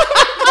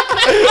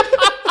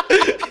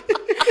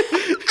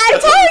 I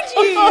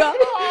told you.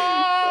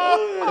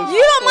 You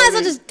lot might as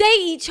well just date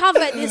each other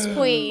at this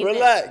point.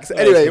 relax.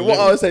 Anyway, what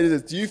I was saying is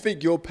this: do you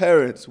think your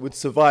parents would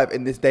survive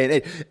in this day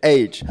and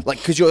age? Like,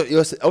 because you're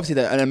obviously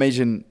they're an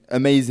amazing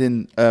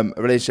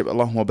relationship,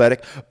 Allahumma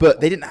barak, but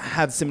they didn't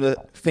have similar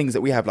things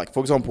that we have. Like, for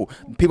example,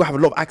 people have a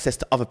lot of access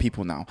to other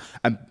people now,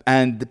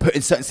 and they put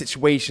in certain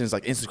situations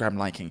like Instagram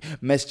liking,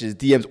 messages,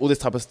 DMs, all this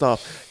type of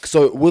stuff.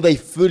 So, will they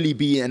fully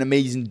be an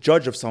amazing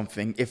judge of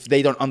something if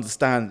they don't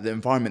understand the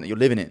environment that you're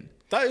living in?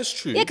 That is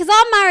true. Yeah, because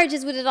our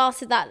marriages would have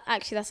lasted that.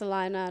 Actually, that's a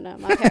lie. No.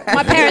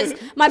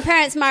 My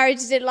parents'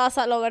 marriages didn't last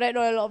that long. I don't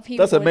know a lot of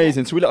people. That's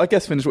amazing. So, I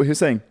guess finish what he was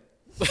saying.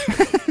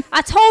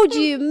 I told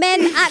you,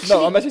 men actually.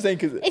 No, I'm actually saying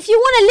because If you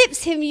want to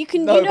lips him, you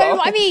can. No, you know but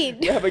what I mean.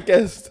 we have a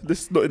guest.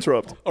 Let's not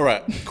interrupt. All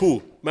right,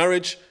 cool.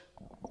 Marriage.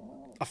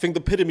 I think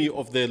the epitome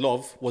of their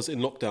love was in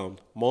lockdown.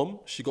 Mom,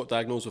 she got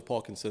diagnosed with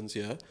Parkinson's,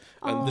 yeah.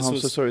 And this I'm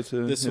was so sorry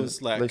to this hear was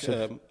that. like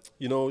Later.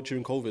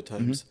 during COVID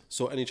times.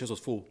 So NHS was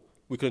full.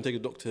 We couldn't take the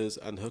doctors,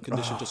 and her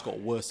condition just got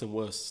worse and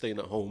worse, staying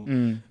at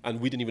home. And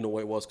we didn't even know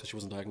what it was because she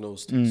wasn't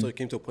diagnosed. So it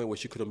came to a point where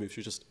she couldn't move. She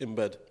was just in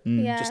bed,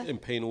 Yeah. just in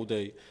pain all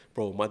day.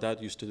 Bro, my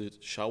dad used to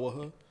shower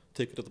her,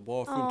 take her to the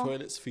bathroom,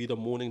 toilets, feed her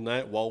morning,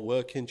 night while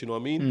working. Do you know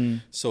what I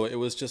mean? So it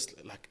was just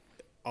like,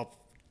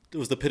 it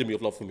was the epitome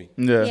of love for me. Yeah.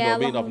 Do you know Yeah, what I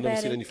mean? love I've never and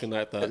seen barely. anything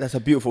like that. That's a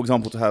beautiful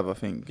example to have, I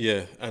think.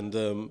 Yeah, and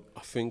I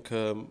think,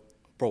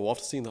 bro,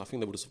 after seeing that, I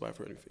think they would have survived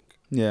for anything.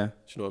 Yeah. Do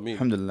you know what I mean?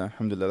 Alhamdulillah,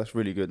 alhamdulillah. That's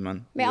really good,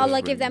 man. May Yeah, Allah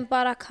that's give really them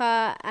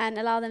barakah and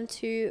allow them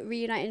to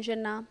reunite in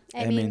Jannah.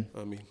 Ameen.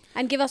 I mean,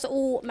 And give us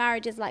all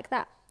marriages like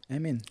that. good.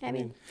 Amen.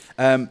 Ameen.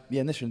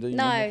 Yeah, Nishan, do you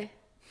No.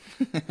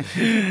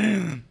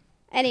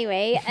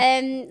 Anyway,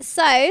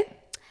 so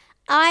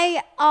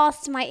I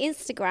asked my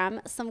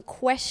Instagram some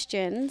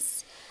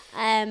questions.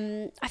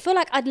 I feel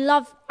like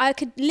I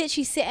could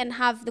literally sit and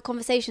have the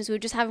conversations we were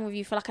just having with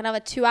you for like another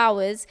 2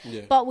 hours,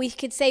 Yeah. but we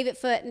could save it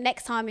for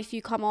next time if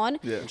you come on.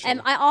 Yeah,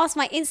 I asked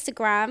my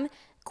Instagram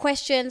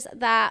questions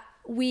that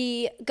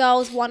we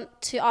girls want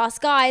to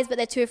ask guys, but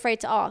they're too afraid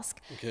to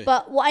ask. Okay.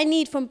 But what I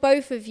need from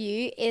both of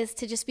you is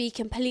to just be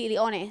completely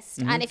honest.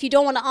 And if you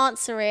don't want to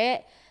answer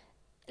it,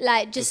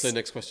 like just just say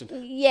next question.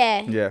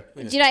 yeah. Yeah.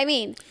 Do you know what I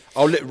mean?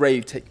 I'll let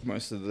Ray take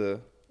most of the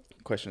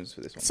questions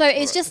for this one. So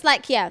it's just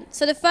like, yeah.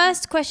 So the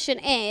first question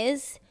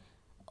is,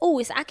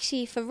 it's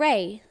actually for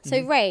Ray.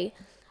 So Ray,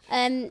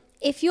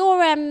 if you're,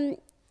 wait,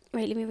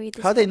 let me read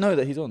this. How do they know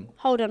that he's on?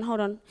 Hold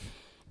on.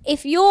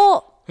 If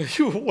you're,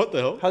 What the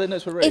hell? How do they know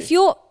it's for Ray? if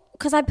you're,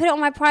 because I put it on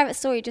my private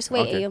story, just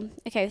wait. Okay.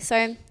 Okay, so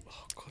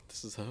Oh God,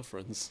 this is her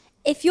friends.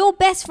 if your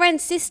best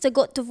friend's sister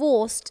got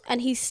divorced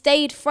and he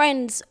stayed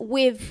friends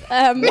with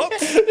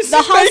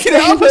the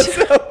husband,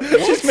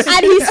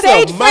 and he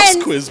stayed It's a maths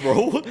friends. quiz,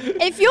 bro.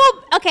 If you're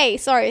okay,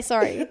 sorry.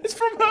 It's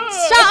from her.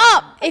 Shut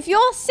up. If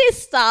your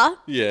sister,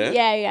 Yeah.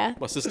 yeah.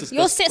 My sister's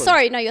Your best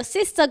friend. your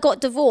sister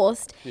got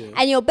divorced, Yeah.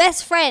 and your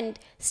best friend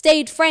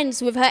stayed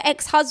friends with her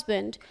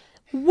ex-husband.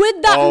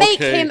 Would that make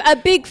Okay. him a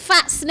big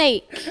fat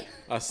snake?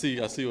 I see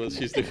what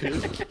she's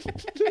doing.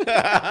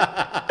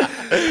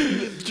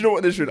 Do you know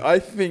what, Nishan? I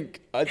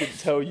think I didn't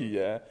tell you,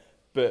 yeah,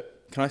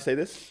 but can I say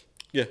this?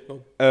 Yeah.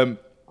 Go on.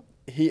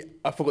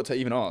 I forgot to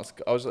even ask.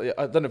 I was like,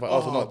 I don't know if I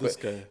asked or not, this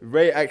but guy.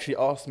 Ray actually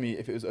asked me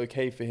if it was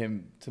okay for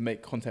him to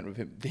make content with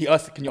him. He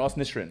asked, "Can you ask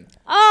Nisrin?"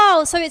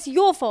 Oh, so it's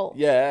your fault.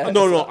 Yeah.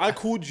 No. I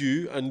called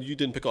you and you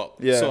didn't pick up.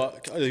 Yeah. So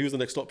he was the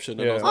next option.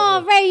 And Yeah. I was like,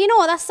 Oh, Ray, you know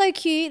what? That's so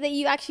cute that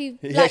you actually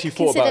He like, actually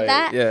thought considered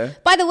about that. it, yeah.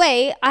 By the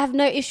way, I have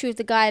no issue with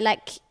the guy.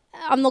 Like,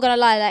 I'm not gonna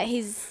lie. Like, do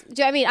you know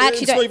what I mean? I actually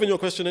it's not don't. even your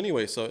question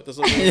anyway, so it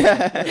doesn't.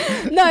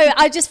 No,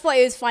 I just thought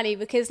it was funny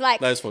because like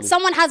That is funny.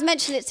 someone has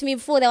mentioned it to me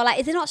before. They were like,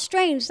 "Is it not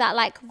strange that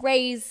like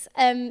Ray's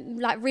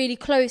like really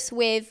close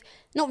with?"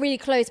 Not really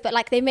close, but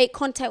like they make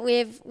content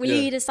with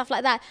Waleed Yeah. and stuff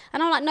like that.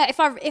 And I'm like, no,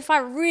 if I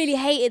really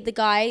hated the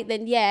guy,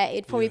 then yeah,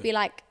 it'd probably be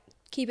like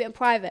keep it in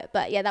private.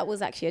 But yeah, that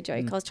was actually a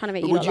joke. I was trying to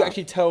make But you. would lot you laugh.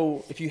 actually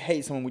tell, if you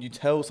hate someone, would you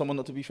tell someone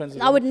not to be friends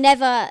with I them? would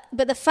never.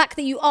 But the fact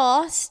that you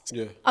asked,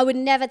 Yeah. I would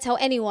never tell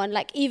anyone.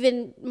 Like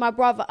even my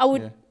brother, I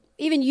would. Yeah.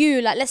 Even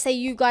you, like, let's say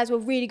you guys were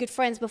really good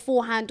friends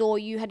beforehand, or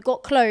you had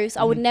got close.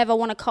 I would never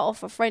want to cut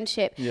off a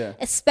friendship. Yeah.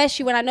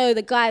 Especially when I know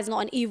the guy is not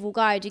an evil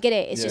guy. Do you get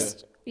it? It's Yeah.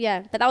 just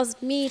But that was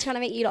me trying to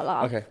make you lot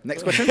laugh. Okay,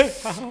 next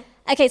question.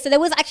 Okay, so there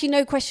was actually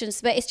no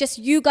questions, but it's just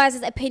you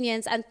guys'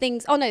 opinions and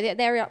things. Oh no,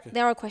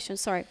 there are questions.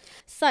 Sorry.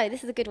 So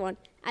this is a good one,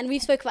 and we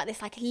spoke about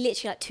this like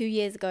literally like 2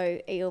 years ago.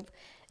 Ayub,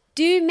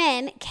 do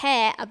men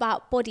care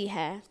about body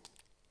hair?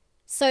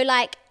 So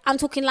like I'm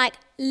talking like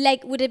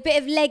leg with a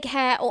bit of leg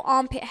hair or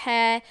armpit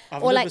hair,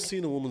 I've or never like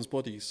seen a woman's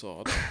body,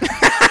 so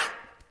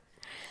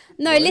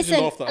no. Why did you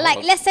Listen, laugh that like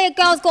hard? let's say a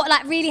girl's got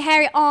like really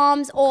hairy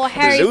arms or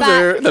hairy Loser.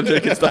 back, I'm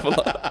joking, stuff a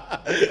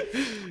lot.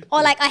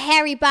 or like a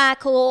hairy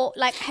back or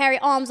like hairy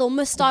arms or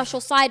mustache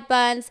or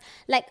sideburns.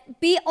 Like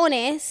be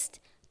honest.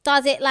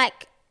 Does it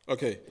like?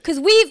 okay. Because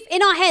we've,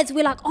 in our heads,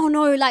 we're like, oh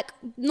no, like,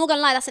 not gonna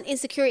lie, that's an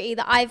insecurity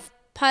that I've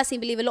personally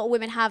believe a lot of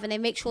women have, and they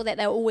make sure that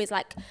they're always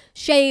like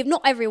shaved,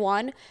 not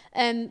everyone,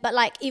 but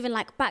like even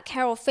like back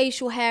hair or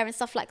facial hair and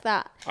stuff like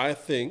that. I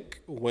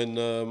think when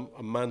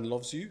a man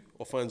loves you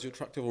or finds you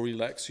attractive or really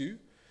likes you,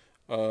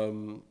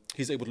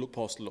 he's able to look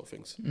past a lot of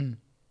things.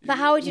 But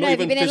how would you Not know? Have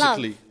you even been in love?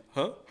 physically,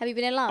 huh? Have you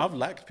been in love? I've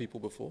liked people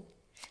before.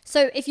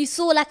 So if you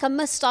saw like a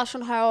mustache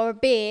on her or a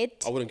beard,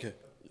 I wouldn't care.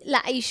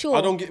 like, are you sure?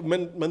 I don't get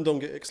men don't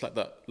get icks like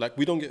that. Like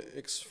we don't get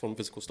icks from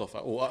physical stuff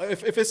at all.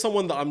 If it's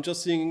someone that I'm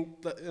just seeing,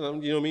 that, you know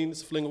what I mean,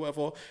 it's a fling or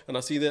whatever, and I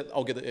see that,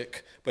 I'll get the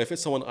ick. But if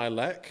it's someone I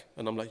like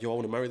and I'm like, yo, I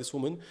want to marry this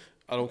woman,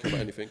 I don't care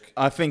about anything.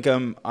 I think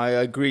I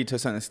agree to a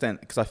certain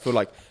extent, because I feel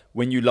like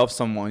when you love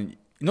someone,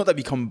 not that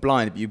you become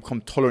blind, but you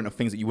become tolerant of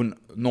things that you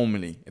wouldn't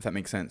normally, if that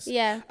makes sense.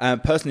 Yeah.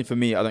 Personally, for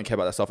me, I don't care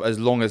about that stuff as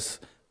long as,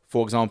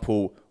 for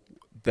example,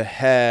 the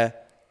hair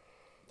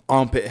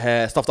armpit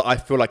hair, stuff that I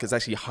feel like is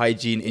actually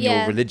hygiene in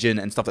your religion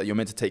and stuff that you're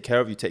meant to take care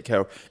of, you take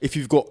care of. If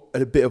you've got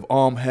a bit of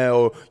arm hair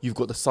or you've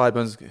got the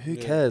sideburns, who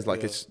cares?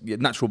 Like it's your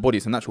natural body.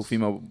 It's a natural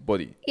female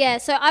body. Yeah,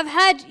 so I've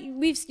heard,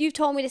 you've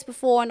told me this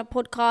before on a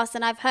podcast,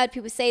 and I've heard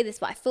people say this,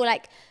 but I feel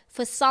like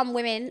for some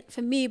women,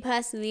 for me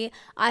personally,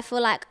 I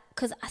feel like,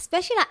 because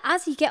especially like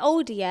as you get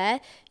older,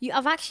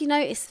 I've actually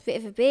noticed a bit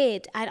of a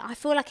beard, and I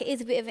feel like it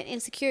is a bit of an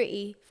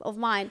insecurity of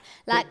mine.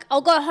 Like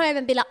I'll go home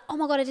and be like, oh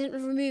my God, I didn't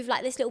remove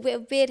like this little bit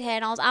of beard hair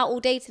and I was out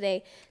all day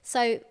today.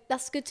 So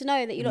that's good to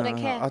know that you don't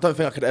care. I don't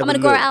think I could ever. I'm going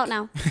to grow it out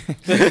now.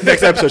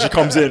 Next episode she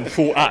comes in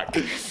full act.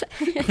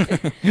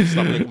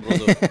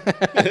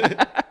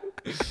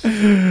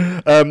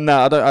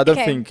 I don't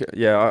think.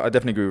 I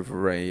definitely agree with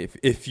Ray.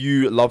 If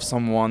you love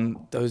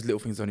someone, those little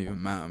things don't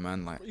even matter,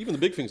 man. Like even the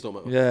big things don't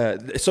matter. Yeah,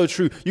 it's so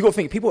true. You got to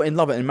think people are in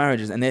love in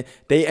marriages, and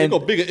they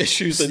got bigger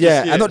issues. Than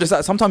and not just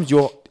that. Sometimes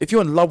if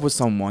you're in love with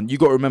someone, you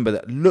got to remember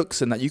that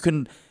looks and that you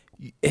can.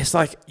 It's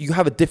like you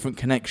have a different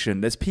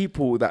connection. There's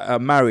people that are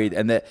married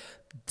and that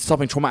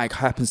something traumatic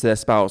happens to their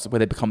spouse where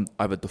they become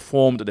either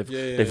deformed or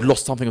they've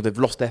lost something or they've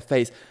lost their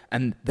face,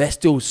 and they're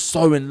still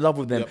so in love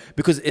with them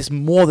because it's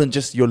more than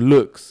just your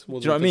looks. Do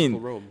you know what I mean?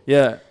 Realm.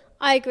 Yeah.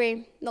 I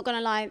agree. Not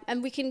gonna lie,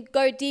 and we can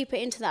go deeper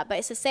into that. But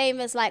it's the same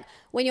as like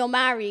when you're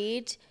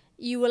married.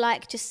 You will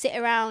like just sit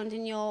around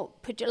in your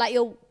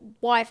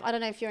wife. I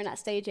don't know if you're in that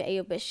stage yet,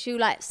 Ayo, but she'll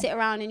like sit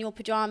around in your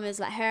pajamas,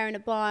 like hair in a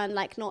bun,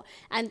 like not.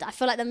 And I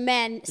feel like the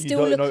men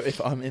still you don't know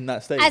if I'm in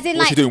that stage. As in,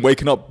 what's she doing?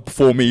 Waking up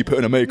before me,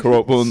 putting a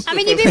makeup on. I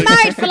mean, you've been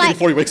married for like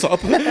before he wakes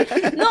up. No.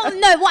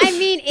 What I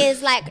mean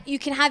is like you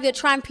can have your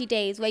trampy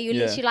days where you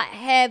literally like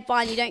hair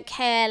bun, you don't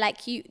care,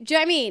 like you. Do you know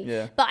what I mean?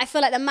 Yeah. But I feel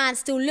like the man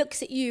still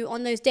looks at you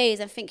on those days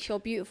and thinks you're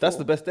beautiful. That's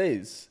the best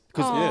days.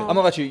 Because I'm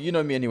not actually, you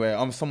know me anyway,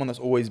 I'm someone that's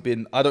always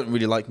been, I don't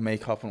really like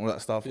makeup and all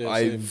that stuff.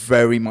 I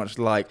very much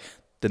like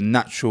the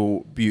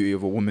natural beauty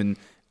of a woman,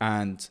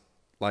 and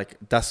like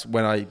that's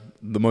when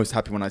the most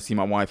happy when I see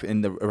my wife in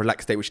the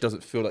relaxed state where she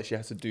doesn't feel like she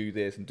has to do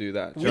this and do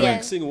that.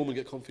 Seeing a woman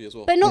get comfy as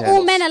well. But not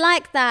all men are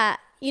like that.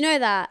 You know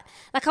that.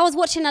 Like I was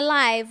watching a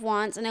live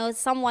once and there was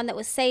someone that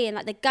was saying,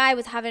 like the guy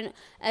was having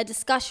a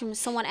discussion with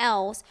someone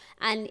else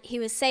and he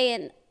was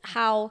saying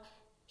how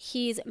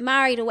he's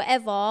married or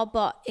whatever,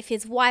 but if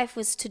his wife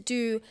was to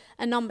do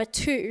a number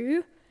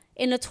 2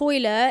 in the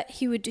toilet,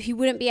 he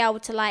wouldn't be able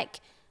to like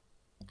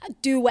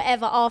do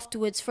whatever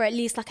afterwards for at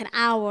least like an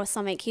hour or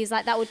something. He's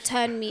like, that would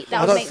turn me.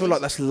 I don't feel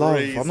like that's love.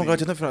 Crazy. I'm not going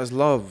to. I don't feel like that's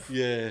love.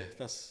 Yeah,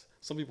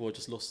 some people are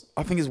just lost.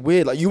 I think it's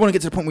weird. Like you want to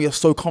get to the point where you're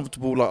so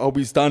comfortable. Like I'll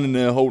be standing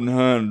there holding her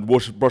hand,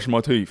 brushing my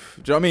teeth.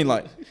 Do you know what I mean?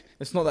 Like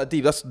it's not that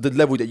deep. That's the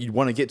level that you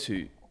want to get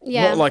to.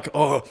 Yeah. Not like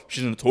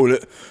she's in the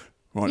toilet.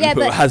 Right, yeah,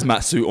 put a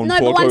hazmat suit on. No,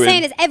 but what I'm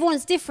saying is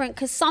everyone's different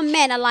because some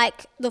men are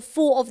like the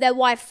thought of their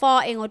wife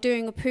farting or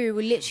doing a poo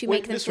will literally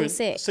make them feel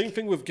sick. Same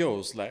thing with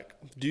girls. Like,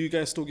 do you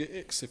guys still get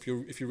icks if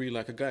you really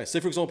like a guy? Say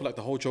for example, like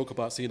the whole joke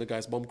about seeing a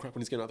guy's bum crap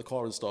when he's getting out of the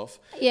car and stuff.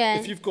 Yeah.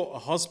 If you've got a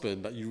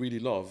husband that you really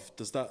love,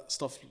 does that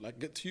stuff like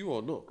get to you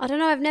or not? I don't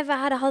know. I've never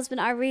had a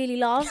husband I really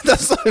love.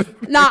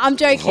 Nah, I'm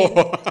joking.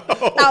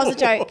 That was a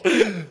joke.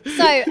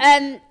 So,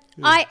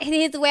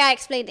 here's the way I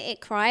explained the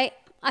ick. Right,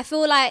 I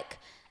feel like.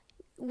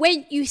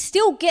 When you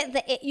still get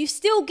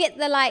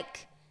the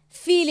like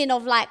feeling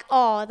of like,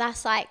 oh,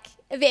 that's like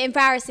a bit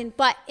embarrassing.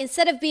 But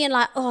instead of being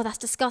like, oh, that's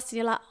disgusting,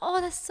 you're like,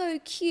 oh, that's so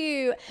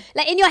cute.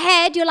 Like in your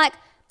head, you're like,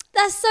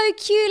 that's so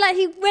cute. Like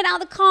he went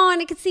out of the car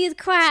and you could see his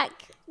crack.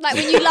 Like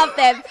when you love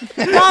them,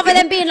 rather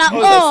than being like,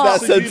 oh.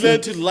 So you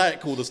learn to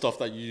like all the stuff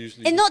that you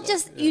usually. And not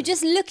just you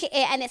just look at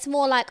it and it's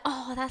more like,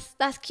 oh,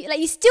 that's cute. Like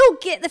you still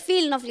get the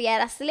feeling of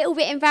that's a little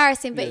bit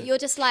embarrassing, but you're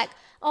just like,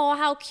 oh,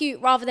 how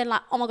cute, rather than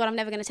like, oh my God, I'm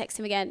never going to text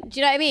him again. Do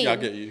you know what I mean? Yeah, I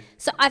get you.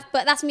 So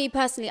but that's me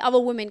personally. Other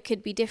women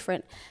could be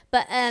different.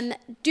 But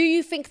do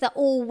you think that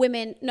all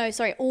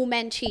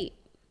men cheat?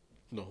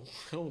 No,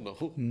 hell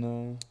no.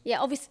 No.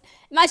 Yeah, obviously.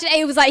 Imagine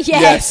A was like,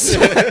 yes.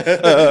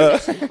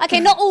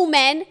 Okay, not all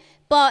men,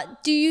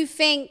 but do you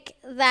think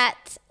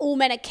that all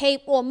men are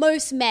capable, or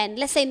most men,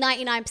 let's say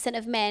 99%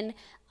 of men,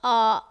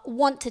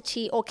 want to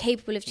cheat or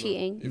capable of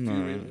cheating?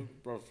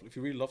 If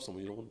you really love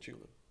someone, you don't want to cheat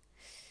on them.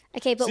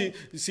 Okay, but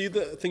see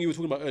the thing you were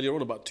talking about earlier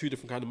on about 2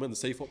 different kind of men, the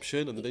safe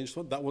option and the dangerous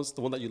one. That one's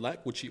the one that you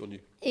like would cheat on you.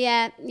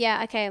 Yeah,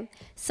 okay.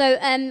 So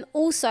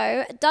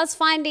also, does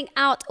finding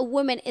out a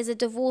woman is a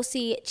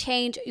divorcee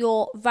change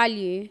your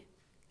value?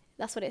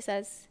 That's what it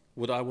says.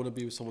 Would I want to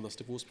be with someone that's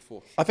divorced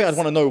before? I think I'd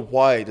want to know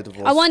why the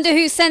divorce. I wonder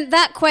who sent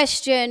that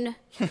question.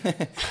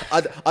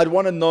 I'd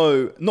want to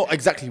know, not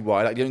exactly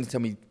why, like you don't need to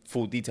tell me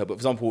full detail, but for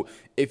example,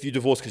 if you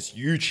divorced because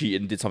you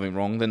cheated and did something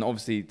wrong, then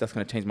obviously that's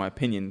going to change my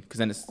opinion because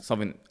then it's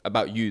something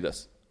about you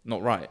that's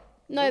not right.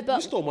 No, but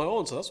you stole my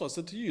answer. That's what I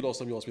said to you last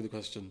time you asked me the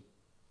question.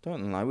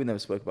 Don't lie, we never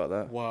spoke about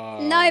that. Wow.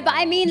 No, but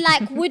I mean,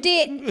 like, would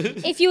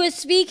it, if you were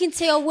speaking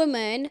to a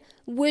woman,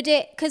 would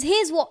it, because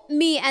here's what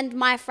me and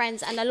my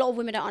friends and a lot of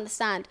women don't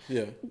understand.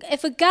 Yeah.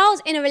 If a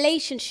girl's in a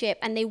relationship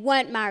and they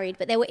weren't married,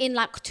 but they were in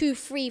like 2,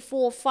 3,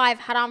 4, 5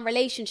 haram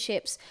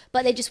relationships,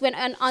 but they just went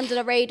under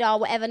the radar,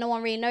 whatever, no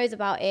one really knows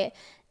about it,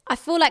 I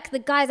feel like the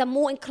guys are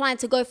more inclined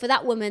to go for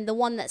that woman, the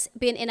one that's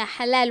been in a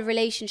halal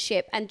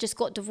relationship and just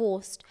got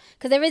divorced.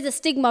 Because there is a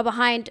stigma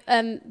behind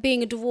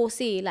being a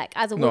divorcee, like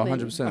as a woman.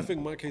 100%. I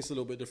think my case is a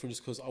little bit different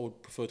just because I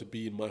would prefer to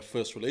be in my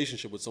first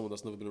relationship with someone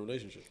that's never been in a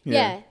relationship.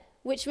 Yeah,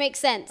 which makes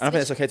sense. And I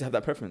think it's okay to have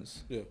that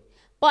preference. Yeah.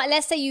 But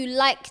let's say you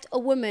liked a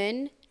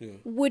woman,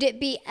 would it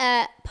be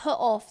a put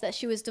off that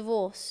she was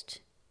divorced?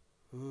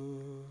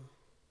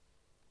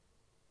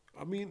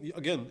 I mean,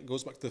 again, it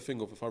goes back to the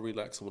thing of if I really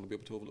like someone, I'll be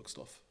able to overlook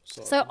stuff.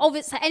 So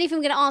obviously, anything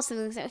I'm going to ask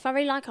them, if I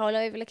really like her, I'll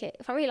overlook it.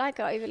 If I really like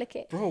her, I'll overlook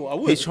it. Bro, I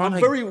would.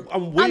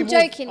 I'm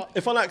joking.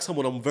 If I like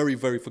someone, I'm very,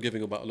 very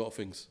forgiving about a lot of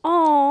things.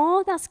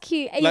 Oh, that's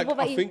cute. Like, what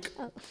about I think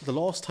the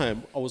last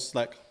time I was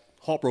like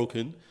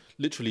heartbroken,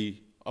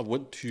 literally, I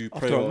went to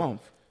prayer. After a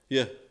month?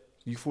 Yeah.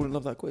 You fall in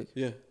love that quick?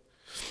 Yeah.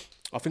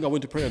 I think I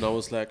went to prayer and I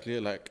was like,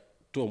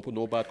 don't put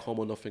no bad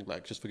karma or nothing,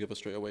 like just forgive her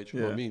straight away. Do you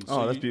know what I mean?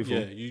 That's beautiful.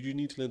 Yeah, you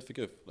need to learn to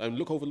forgive and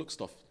overlook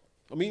stuff.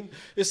 I mean,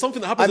 it's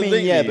something that happens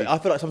lately. Yeah, but I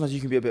feel like sometimes you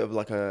can be a bit of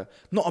like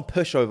not a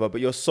pushover, but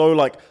you're so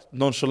like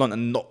nonchalant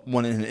and not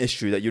wanting an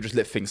issue that you just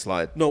let things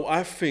slide. No,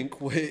 I think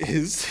what it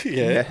is,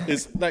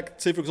 is like,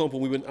 say for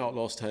example, we went out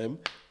last time,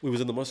 we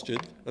was in the masjid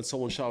and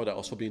someone shouted at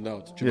us for being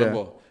loud. Do you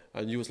remember?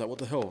 And you was like, what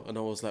the hell? And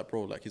I was like,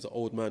 bro, like he's an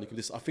old man. You can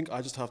listen. I think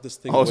I just have this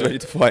thing. I was ready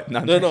to fight.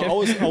 No.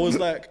 I was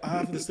like, I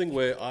have this thing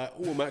where I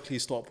automatically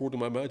start broadening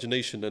my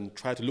imagination and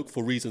try to look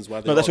for reasons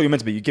why. No, that's what you're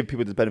meant to be. You give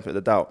people the benefit of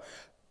the doubt,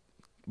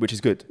 which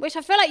is good. Which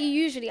I feel like you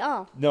usually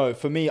are. No,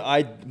 for me,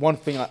 one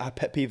thing, a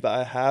pet peeve that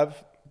I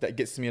have that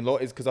gets to me a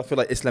lot is because I feel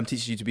like Islam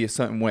teaches you to be a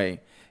certain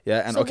way.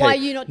 Yeah, and so why are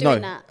you not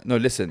doing that? No,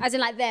 listen. As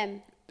in like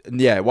them.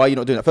 Yeah, why are you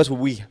not doing that? First of all,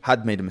 we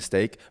had made a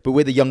mistake, but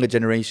we're the younger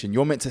generation.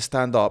 You're meant to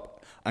stand up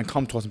and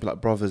come to us and be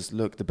like, brothers,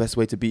 look, the best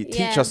way to be,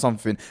 teach us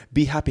something,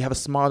 be happy, have a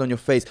smile on your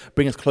face,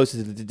 bring us closer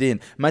to the din.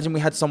 Imagine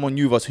we had someone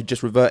new of us who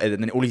just reverted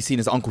and then all he's seen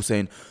is uncle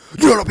saying,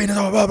 you're not being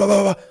blah, blah,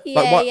 blah,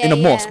 blah. In a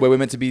mosque where we're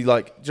meant to be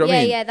like, do you know what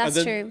I mean? Yeah,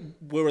 that's true.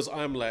 Whereas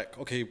I'm like,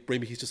 okay,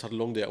 maybe he's just had a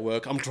long day at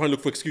work. I'm trying to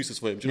look for excuses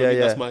for him. Do you know what I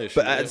mean? That's my issue.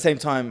 But at the same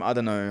time, I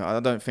don't know. I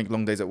don't think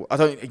long days at work. I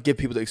don't give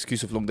people the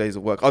excuse of long days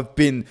at work. I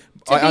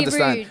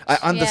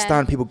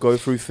understand people go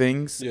through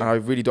things. And I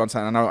really do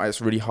understand. I know it's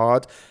really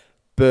hard.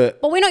 But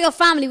we're not your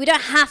family. We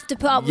don't have to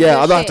put up with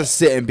I don't have to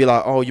sit and be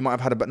like, oh, you might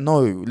have had but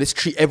no, let's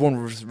treat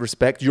everyone with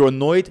respect. You're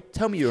annoyed?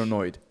 Tell me you're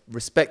annoyed.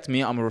 Respect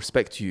me, I'm going to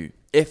respect you.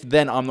 If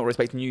then I'm not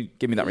respecting you,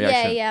 give me that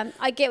reaction. Yeah.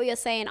 I get what you're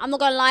saying. I'm not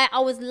going to lie. I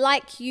was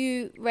like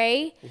you,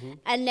 Ray. Mm-hmm.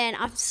 And then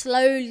I'm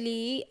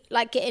slowly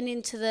like getting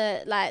into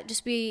the, like,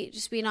 just be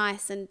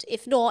nice. And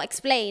if not,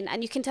 explain.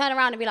 And you can turn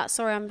around and be like,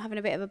 sorry, I'm having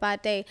a bit of a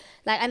bad day.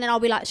 Like, and then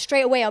I'll be like,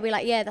 straight away, I'll be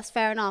like, yeah, that's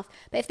fair enough.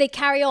 But if they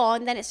carry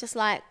on, then it's just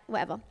like,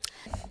 whatever.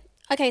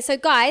 Okay, so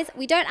guys,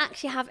 we don't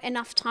actually have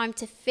enough time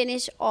to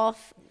finish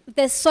off.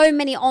 There's so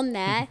many on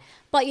there.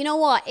 But you know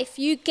what? If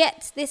you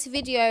get this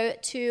video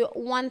to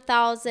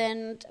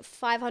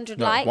 1,500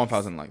 likes.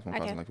 1,000 likes.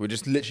 1,000 likes. We'll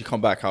just literally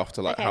come back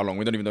after how long.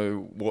 We don't even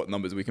know what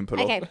numbers we can pull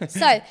off. Okay,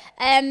 so...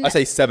 I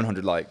say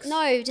 700 likes.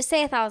 No, just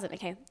say 1,000.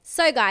 Okay.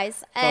 So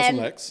guys... 1,000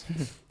 likes.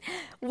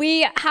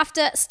 We have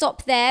to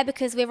stop there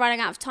because we're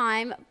running out of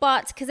time.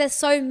 But because there's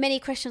so many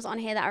questions on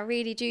here that are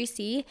really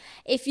juicy,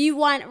 if you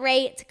want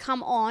Ray to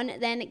come on,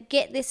 then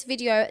get this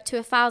video to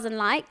 1,000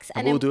 likes.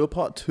 And we'll do a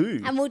part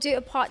 2. And we'll do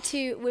a part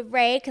 2 with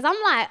Ray. Because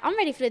I'm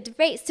ready for the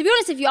debates. To be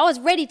honest with you, I was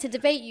ready to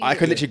debate you. I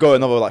could literally go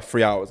another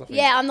 3 hours, I think.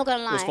 Yeah, I'm not going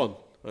to lie. It was fun.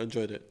 I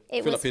enjoyed it.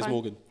 I feel like Piers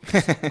Morgan.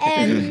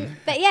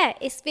 But yeah,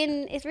 it's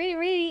really,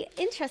 really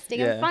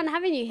interesting and fun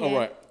having you here. All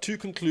right. To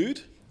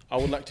conclude, I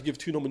would like to give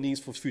 2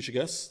 nominees for future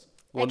guests.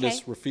 One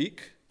is Rafik.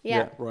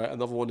 Yeah. Right.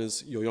 Another one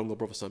is your younger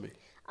brother, Sammy.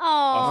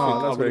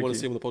 Oh, I really want to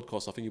see him on the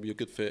podcast. I think he'll be a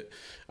good fit.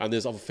 And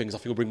there's other things I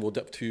think will bring more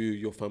depth to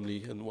your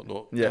family and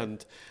whatnot. Yeah.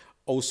 And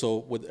also,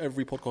 with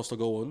every podcast I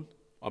go on,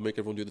 I make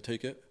everyone do the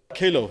take it.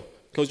 Kalo,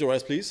 close your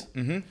eyes, please.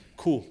 Mm-hmm.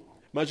 Cool.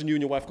 Imagine you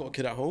and your wife got a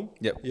kid at home.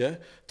 Yep. Yeah.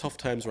 Tough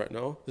times right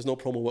now. There's no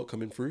promo work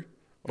coming through.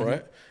 All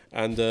right.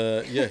 And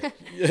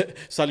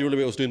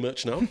SADLYRELATABLE is doing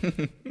merch now.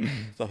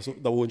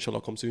 That will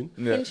inshallah come soon.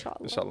 Yeah.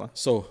 Inshallah.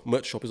 So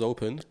merch shop is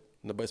open,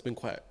 but it's been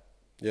quiet.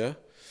 Yeah.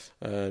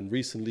 And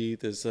recently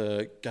there's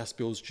gas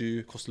bills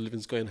due, cost of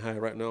living's going high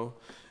right now.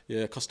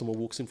 Yeah, customer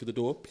walks in through the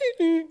door,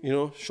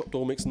 shop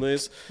door makes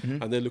noise,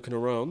 and they're looking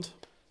around,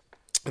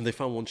 and they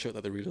found one shirt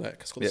that they really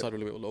like. It's got the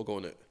SADLYRELATABLE logo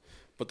on it,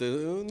 but they're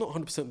not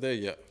 100% there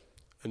yet,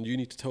 and you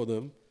need to tell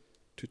them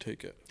to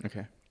take it.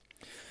 Okay.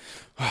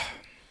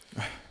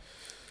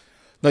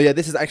 No, yeah,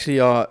 this is actually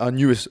our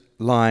newest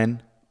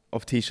line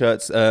of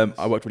t-shirts.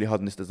 I worked really hard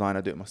on this design.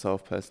 I do it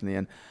myself personally,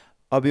 and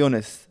I'll be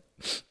honest.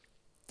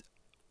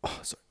 Oh,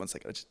 sorry, 1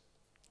 second. I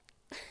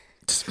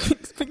just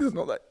think it's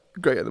not that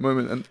great at the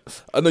moment. And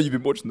I know you've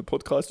been watching the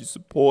podcast. You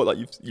support, like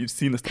you've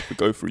seen the stuff we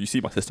go through. You see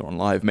my sister on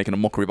live making a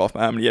mockery of our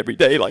family every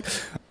day. Like,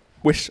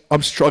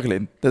 I'm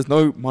struggling. There's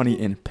no money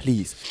in.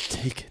 Please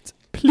take it.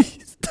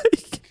 Please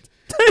take it.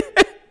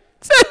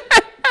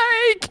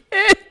 Take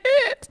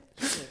it.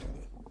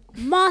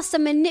 Master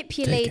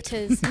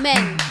manipulators,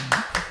 men.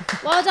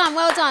 Well done.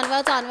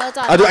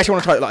 I do actually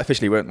want to try it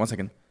officially. Wait 1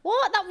 second.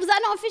 What? Was that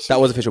not official? That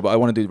was official, but I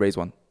want to do the raise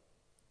one.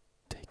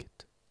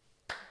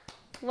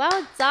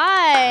 Well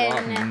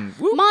done.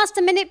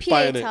 Master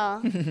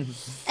manipulator.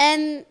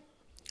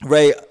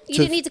 Ray, You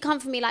didn't need to come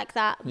for me like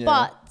that. Yeah.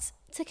 But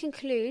to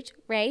conclude,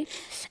 Ray,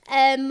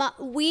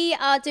 we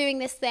are doing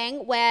this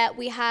thing where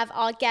we have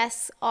our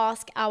guests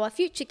ask our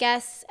future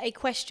guests a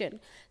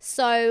question.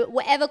 So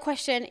whatever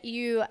question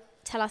you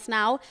tell us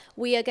now,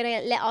 we are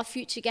going to let our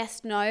future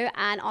guests know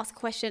and ask a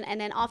question.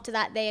 And then after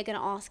that, they are going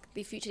to ask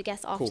the future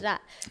guests after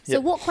that. So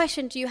what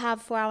question do you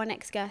have for our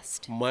next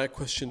guest? My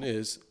question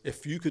is,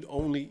 if you could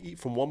only eat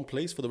from one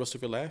place for the rest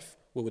of your life,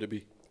 where would it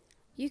be?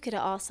 You could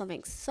have asked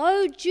something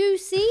so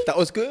juicy. that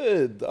was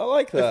good. I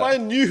like that. If I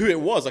knew who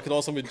it was, I could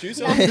ask something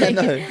juicy. No,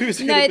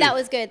 that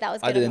was good. That was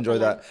good. I did enjoy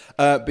that.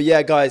 But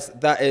yeah, guys,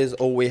 that is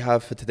all we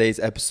have for today's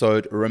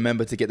episode.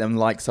 Remember to get them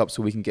likes up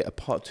so we can get a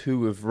part 2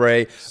 with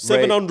Ray.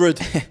 700.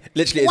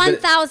 Literally.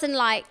 1,000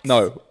 likes.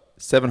 No.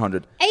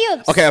 700.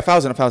 Ayubs. Okay,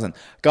 1,000.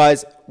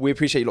 Guys, we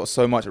appreciate you lot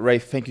so much. Ray,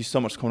 thank you so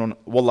much for coming on.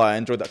 Wallah, I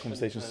enjoyed that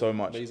conversation so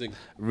much. Amazing.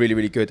 Really,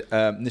 really good.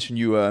 Nishan,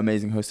 you were an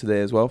amazing host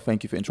today as well.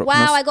 Thank you for interrupting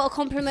us. Wow, I got a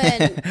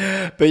compliment.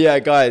 But yeah,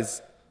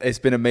 guys, it's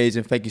been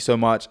amazing. Thank you so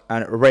much.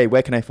 And Ray,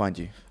 where can I find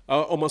you?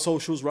 On my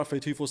socials,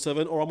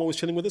 Rafay247, or I'm always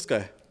chilling with this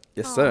guy.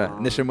 Yes, sir.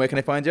 Nishan, where can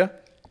I find you?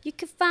 You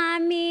can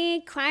find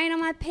me crying on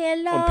my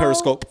pillow. On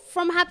Periscope.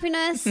 From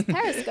happiness.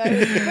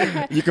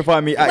 Periscope. You can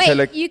find me at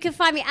Killer. You can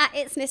find me at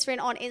It's Nisrin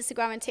on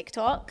Instagram and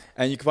TikTok.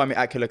 And you can find me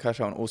at Killer Cash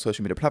Out on all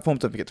social media platforms.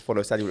 Don't forget to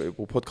follow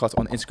SADLYRELATABLE podcast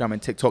on Instagram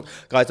and TikTok.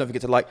 Guys, don't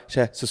forget to like,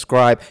 share,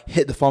 subscribe,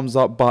 hit the thumbs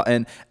up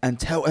button, and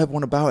tell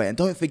everyone about it. And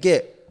don't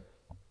forget,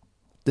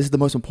 this is the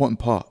most important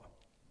part.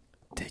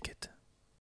 Take it.